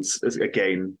 And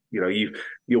again,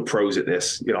 you're pros at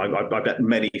this. I bet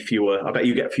I bet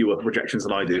you get fewer rejections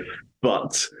than I do.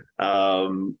 But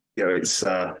it's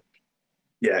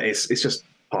just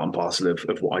part and parcel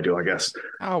of what I do, I guess.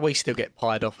 Oh, we still get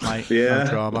pied off, mate. Yeah. No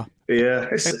drama. Yeah.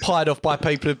 Get pied off by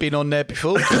people who've been on there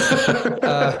before.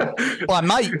 By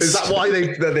mates. Is that why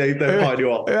they pied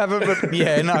you off? No,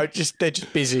 they're just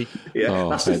busy. Yeah.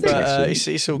 That's the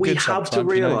thing. It's all we good. We have to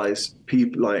realise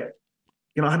people I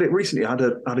had it recently. I had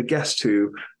a guest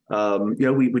who,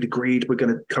 we'd agreed we're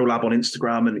going to collab on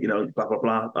Instagram and, blah, blah,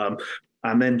 blah.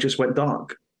 And then just went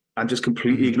dark and just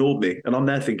completely ignored me. And I'm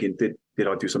there thinking, did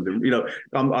I do something? You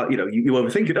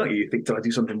overthink it, don't you? You think, did I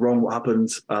do something wrong? What happened?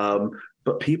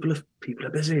 But people are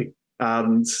busy,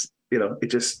 and it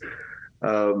just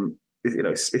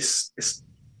it's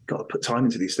got to put time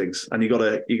into these things, and you got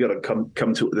to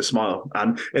come to it with a smile.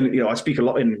 And I speak a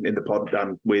lot in the pod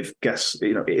and with guests.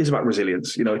 It is about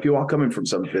resilience. If you are coming from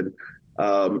something,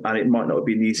 and it might not have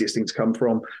been the easiest thing to come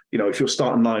from. If your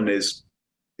starting line is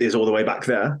all the way back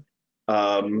there.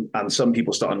 And some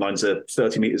people starting lines are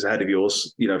 30 meters ahead of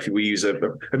yours. If we use have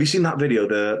you seen that video,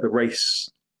 the race?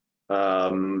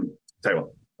 Tell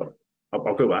you what,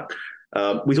 I'll go back.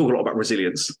 We talk a lot about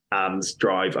resilience and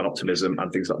drive and optimism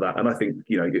and things like that. And I think,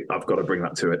 I've got to bring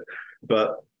that to it.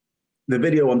 But the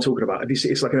video I'm talking about,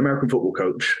 it's like an American football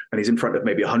coach, and he's in front of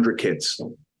maybe 100 kids.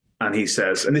 And he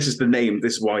says, and this is the name,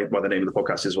 this is why the name of the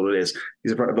podcast is what it is.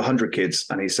 He's in front of 100 kids,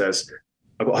 and he says,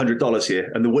 I've got $100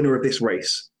 here, and the winner of this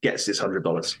race gets this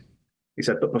 $100. He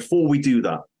said, but before we do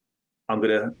that, I'm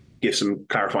going to give some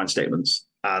clarifying statements.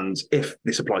 And if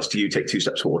this applies to you, take 2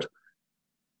 steps forward.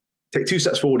 Take 2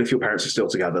 steps forward if your parents are still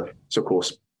together. So, of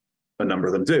course, a number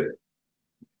of them do.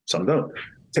 Some don't.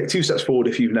 Take 2 steps forward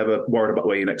if you've never worried about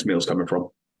where your next meal's coming from.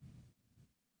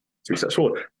 2 steps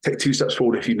forward. Take 2 steps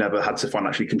forward if you've never had to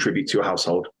financially contribute to your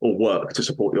household or work to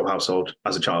support your household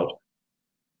as a child.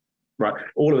 Right?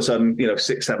 All of a sudden,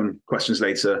 6, 7 questions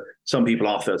later, some people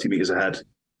are 30 meters ahead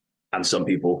and some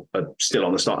people are still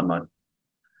on the starting line.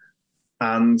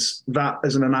 And that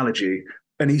is an analogy.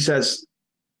 And he says,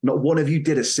 not one of you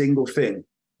did a single thing.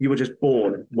 You were just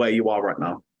born where you are right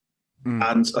now.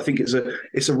 And I think it's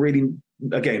a really,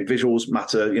 again, visuals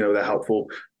matter, they're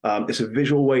helpful. It's a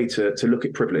visual way to look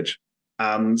at privilege.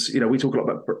 And, we talk a lot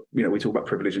about,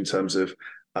 privilege in terms of,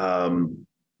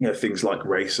 things like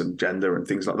race and gender and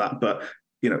things like that. But,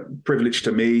 privilege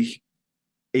to me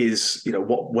is,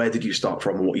 where did you start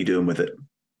from and what are you doing with it?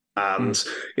 And,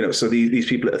 so these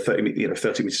people that are 30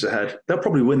 meters ahead, they'll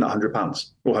probably win that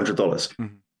 £100 or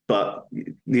 $100. But,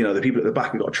 the people at the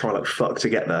back have got to try like fuck to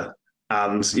get there.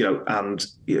 And,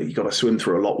 you got to swim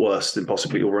through a lot worse than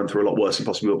possibly, or run through a lot worse than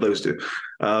possibly what those do.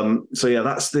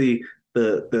 That's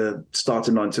the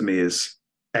starting line to me is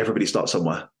everybody starts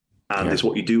somewhere and it's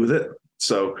what you do with it.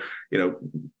 So,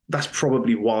 that's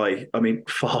probably why,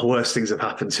 far worse things have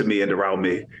happened to me and around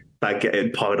me than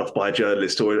getting piled off by a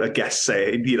journalist or a guest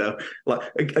saying, like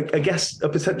a guest, a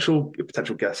potential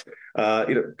guest,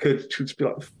 could just be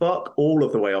like, fuck all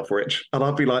of the way off, Rich. And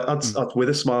I'd be like, I'd with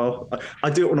a smile.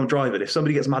 I do it when I'm driving. If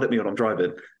somebody gets mad at me when I'm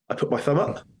driving, I put my thumb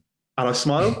up and I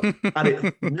smile and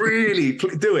it really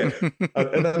do it.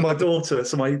 And then my daughter,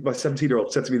 so my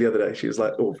 17-year-old said to me the other day, she was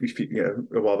like,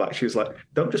 a while back, she was like,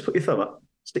 don't just put your thumb up,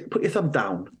 put your thumb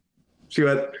down. She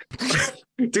went,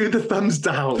 do the thumbs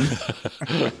down.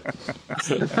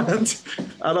 and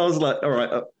I was like, all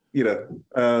right, give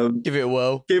it a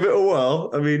whirl. Give it a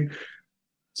whirl.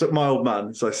 So my old man,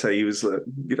 as I say, he was,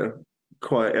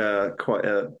 quite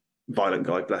a violent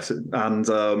guy, bless him.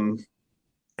 And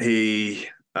he,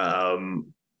 I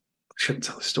shouldn't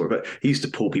tell the story, but he used to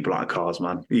pull people out of cars,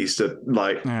 man. He used to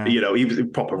he was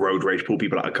proper road rage, pull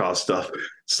people out of car stuff.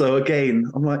 So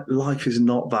again, I'm like, life is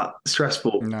not that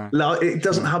stressful. No. It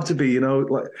doesn't have to be,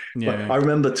 I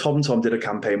remember Tom did a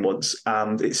campaign once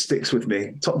and it sticks with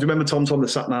me. Do you remember Tom, the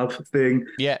sat-nav thing?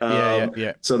 Yeah.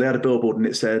 So they had a billboard and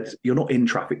it said, you're not in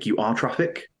traffic, you are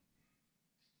traffic.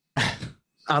 And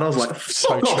I was like,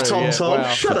 fuck off, Tom,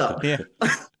 wow. Shut up. Yeah.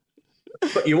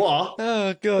 But you are.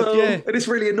 Oh God, yeah. And it's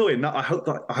really annoying. I hope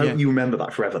you remember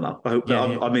that forever now. I hope that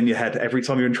I'm in your head every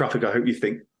time you're in traffic. I hope you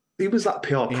think, who was that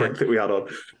PR prick that we had on?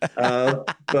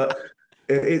 But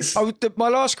it's. My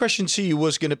last question to you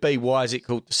was going to be, why is it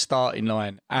called the starting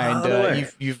line? And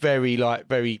you've very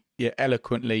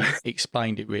eloquently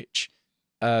explained it, Rich.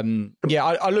 I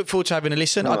look forward to having a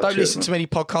listen. I don't listen to many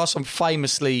podcasts. I'm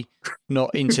famously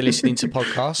not into listening to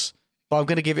podcasts, but I'm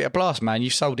going to give it a blast, man.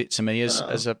 You've sold it to me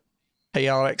as a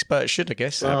PR expert should, I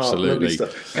guess. Absolutely.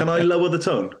 Can I lower the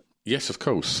tone? Yes, of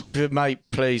course. Mate,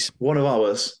 please. One of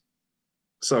ours.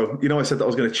 So, I said that I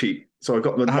was going to cheat. So I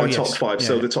got my top 5. Yeah.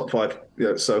 So the top 5,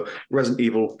 so Resident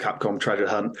Evil, Capcom, Treasure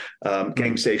Hunt,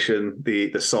 Game Station,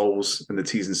 the Souls and the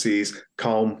T's and C's,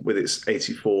 Calm with its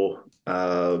 84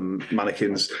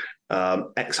 mannequins,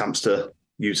 X-Hamster,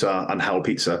 Utah, and Hell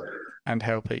Pizza.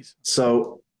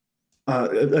 So a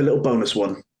little bonus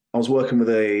one. I was working with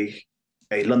a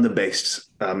London-based,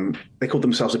 they called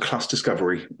themselves a class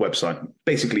discovery website.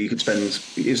 Basically, you could spend,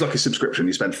 it's like a subscription,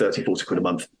 you spend 30, 40 quid a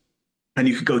month. And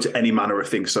you could go to any manner of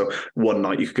things. So one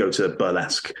night you could go to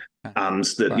burlesque and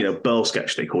Burl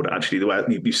sketch, they called it actually, the way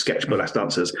you sketch burlesque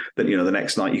dancers. Then, the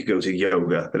next night you could go to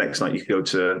yoga. The next night you could go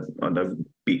to, I don't know,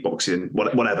 beatboxing,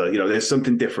 whatever. There's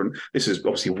something different. This is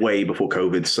obviously way before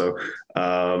COVID. So,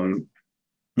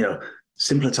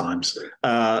 simpler times.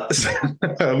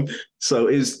 So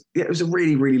it was a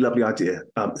really, really lovely idea,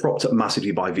 propped up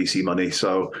massively by VC money.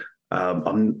 So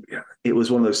it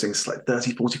was one of those things, like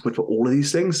 30, 40 quid for all of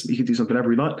these things. You could do something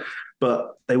every night,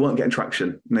 but they weren't getting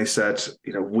traction. And they said,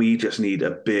 we just need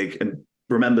a big, and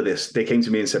remember this, they came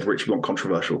to me and said, Rich, we want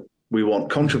controversial. We want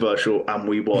controversial and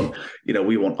we want,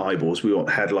 we want eyeballs, we want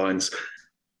headlines.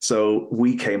 So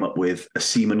we came up with a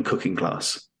semen cooking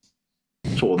class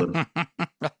for them.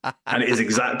 And it is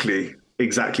exactly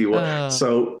what.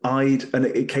 So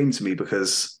it came to me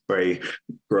because, very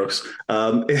gross,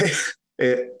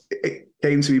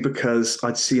 came to me because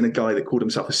I'd seen a guy that called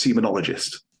himself a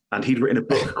semenologist. And he'd written a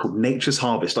book called Nature's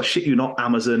Harvest. I shit you not,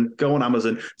 Amazon. Go on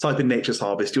Amazon, type in Nature's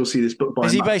Harvest. You'll see this book by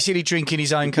Is he basically drinking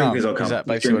his own cum? Is that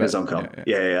basically drinking his own cum?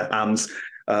 Yeah. And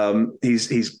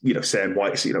he's saying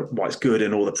white's good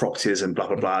and all the properties and blah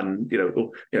blah blah, and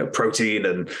protein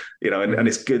and and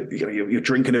it's good. You're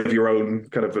drinking of your own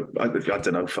kind of I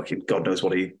don't know, fucking God knows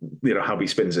what he how he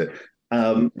spins it.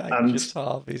 Nature's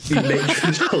Harvest.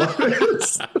 Nature's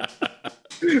Harvest.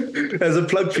 There's a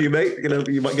plug for you, mate.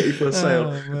 You might get your first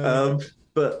sale.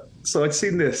 But so I'd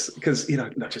seen this because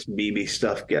not just meme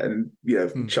stuff getting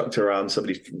chucked around.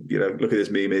 Somebody look at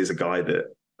this meme. Is a guy that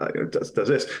does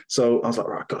this. So I was like,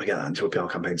 right, I've got to get that into a PR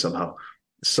campaign somehow.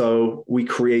 So we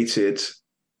created,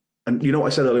 and what I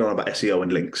said earlier on about SEO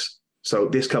and links. So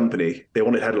this company, they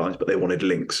wanted headlines, but they wanted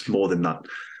links more than that.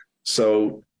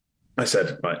 So I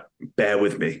said, right, bear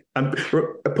with me. And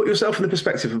put yourself in the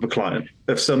perspective of a client,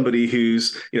 of somebody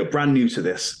who's, brand new to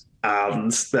this.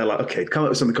 And they're like, okay, come up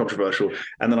with something controversial.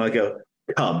 And then I go,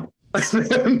 come.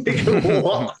 And they go,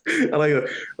 what? And I go,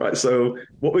 right, so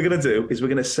what we're going to do is we're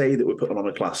going to say that we're putting on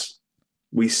a class.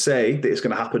 We say that it's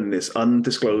going to happen in this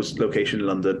undisclosed location in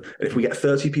London. And if we get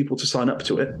 30 people to sign up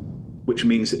to it, which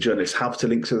means that journalists have to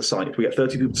link to the site, if we get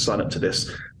 30 people to sign up to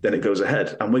this, then it goes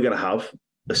ahead. And we're going to have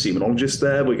a semenologist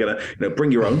there. We're going to,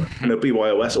 bring your own,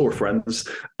 BYOS or friends.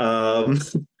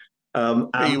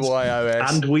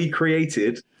 And we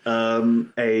created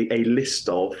a list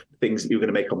of things that you're going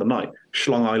to make on the night.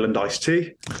 Schlong Island iced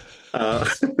tea,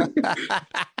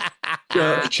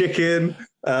 chicken,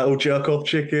 or jerk off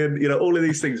chicken. All of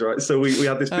these things, right? So we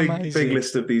had this big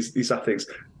list of these things,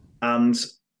 and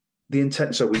the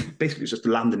intent. So we basically it's just a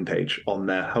landing page on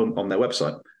their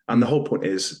website, and the whole point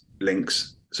is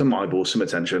links, some eyeballs, some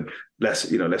attention. Let's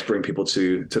bring people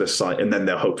to the site, and then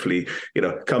they'll hopefully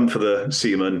come for the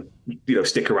semen,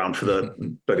 stick around for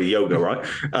the bloody yoga, right?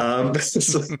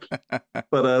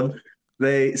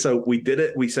 So we did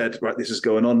it. We said, right, this is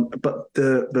going on, but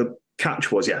the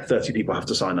catch was 30 people have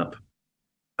to sign up,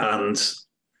 and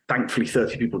thankfully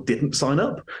 30 people didn't sign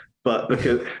up. But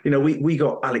because we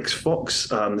got Alex Fox,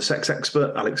 the sex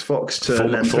expert, Alex Fox, to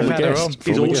lend her guest.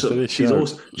 She's awesome. She's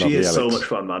awesome. She is so much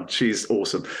fun, man. She's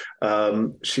awesome.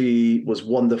 She was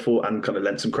wonderful and kind of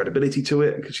lent some credibility to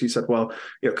it because she said, well,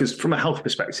 because from a health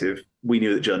perspective, we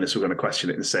knew that journalists were going to question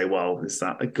it and say, well, is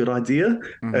that a good idea?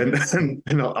 And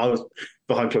I was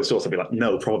behind closed doors. I'd be like,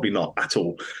 no, probably not at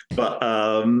all. But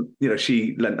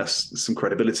she lent us some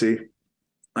credibility.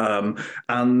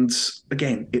 And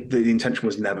again, the intention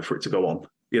was never for it to go on.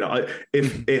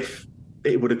 If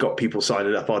it would have got people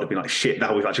signing up, I'd have been like, shit,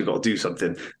 now we've actually got to do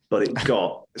something. But it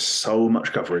got so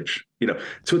much coverage,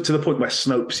 to the point where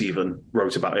Snopes even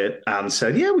wrote about it and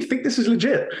said, yeah, we think this is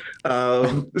legit.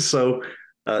 There's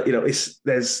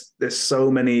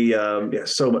so many,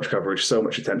 so much coverage, so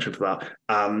much attention for that.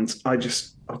 And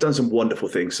I've done some wonderful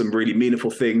things, some really meaningful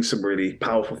things, some really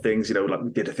powerful things. Like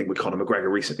we did a thing with Conor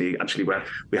McGregor recently, actually, where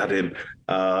we had him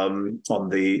on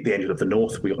the Angel of the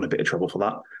North. We got in a bit of trouble for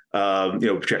that.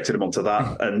 Projected him onto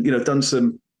that, and done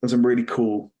some really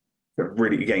cool,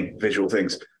 really again visual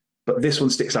things. But this one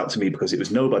sticks out to me because it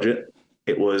was no budget.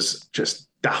 It was just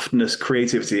daftness,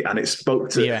 creativity, and it spoke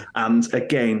to. Yeah. And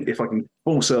again, if I can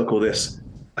full circle this,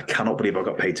 I cannot believe I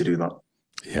got paid to do that.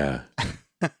 Yeah.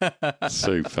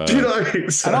 Super. Do you know what I mean?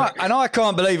 And I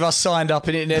can't believe I signed up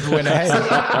and it never went ahead.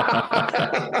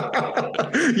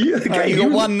 You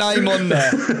got one name on there.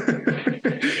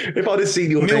 If I'd have seen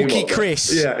your Milky name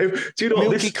Chris. Yeah. Do you know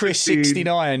Milky Chris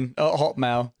 69 at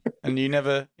Hotmail. And you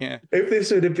never, If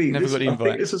this would have been, never got the invite. I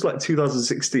think this was like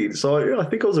 2016. So I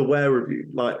think I was aware of you.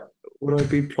 Like, would I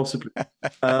be possibly? If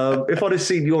I'd have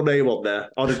seen your name on there,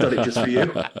 I'd have done it just for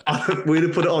you. We'd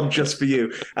have put it on just for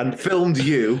you and filmed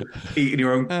you eating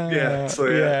your own. Yeah.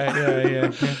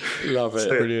 Love it. So,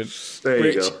 brilliant. There you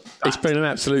Rich, go. it's been an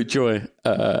absolute joy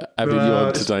having you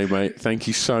on today, mate. Thank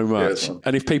you so much.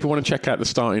 And if people want to check out the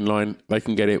starting line, they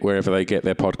can get it wherever they get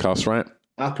their podcasts, right?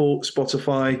 Apple,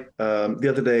 Spotify. The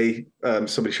other day,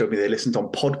 somebody showed me they listened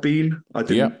on Podbean. I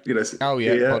didn't,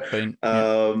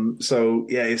 Podbean. So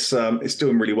it's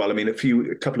doing really well. I mean, a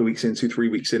couple of weeks in, 2-3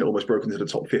 weeks in, it almost broke into the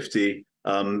top 50.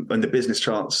 And the business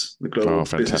charts, the global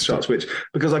business charts, which,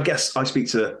 because I guess I speak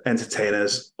to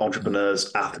entertainers,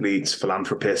 entrepreneurs, athletes,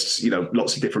 philanthropists,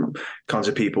 lots of different kinds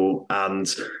of people.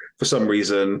 And for some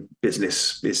reason,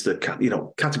 business is the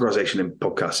categorization in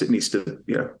podcasts. It needs to,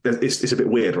 it's a bit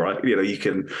weird, right? You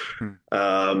can,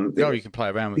 you can play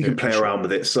around with it. You can play around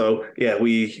with it. So yeah,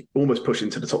 we almost pushed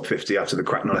into the top 50 after the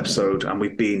Cracknell episode, and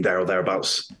we've been there or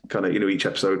thereabouts, kind of, each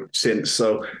episode since.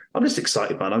 So I'm just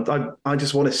excited, man. I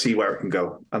just want to see where it can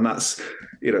go, and that's,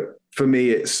 for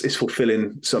me, it's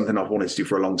fulfilling something I've wanted to do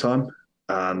for a long time,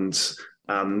 and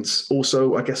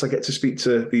also I guess I get to speak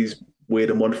to these weird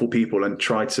and wonderful people and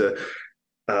try to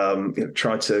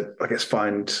I guess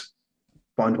find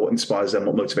what inspires them,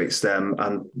 what motivates them,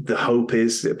 and the hope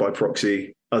is that by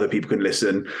proxy other people can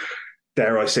listen,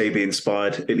 dare I say, be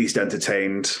inspired, at least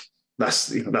entertained.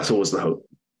 That's always the hope.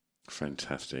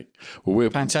 Fantastic. Well,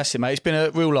 fantastic, mate. It's been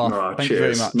a real laugh. Thank you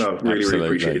very much. No, really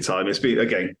appreciate your time. It's been,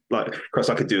 again, like, Chris,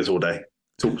 I could do this all day.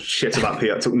 Talk shit about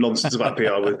PR, talk nonsense about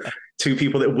PR with two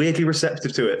people that are weirdly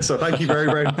receptive to it. So thank you very,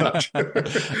 very much.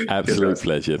 Absolute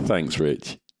pleasure. Thanks,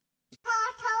 Rich.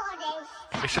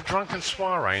 It's a drunken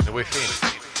soiree in the within.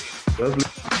 Lovely.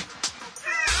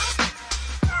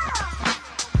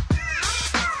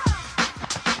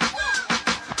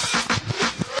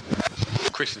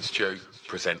 Chris and Stu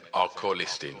present Our Core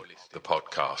Listing, the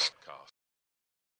podcast.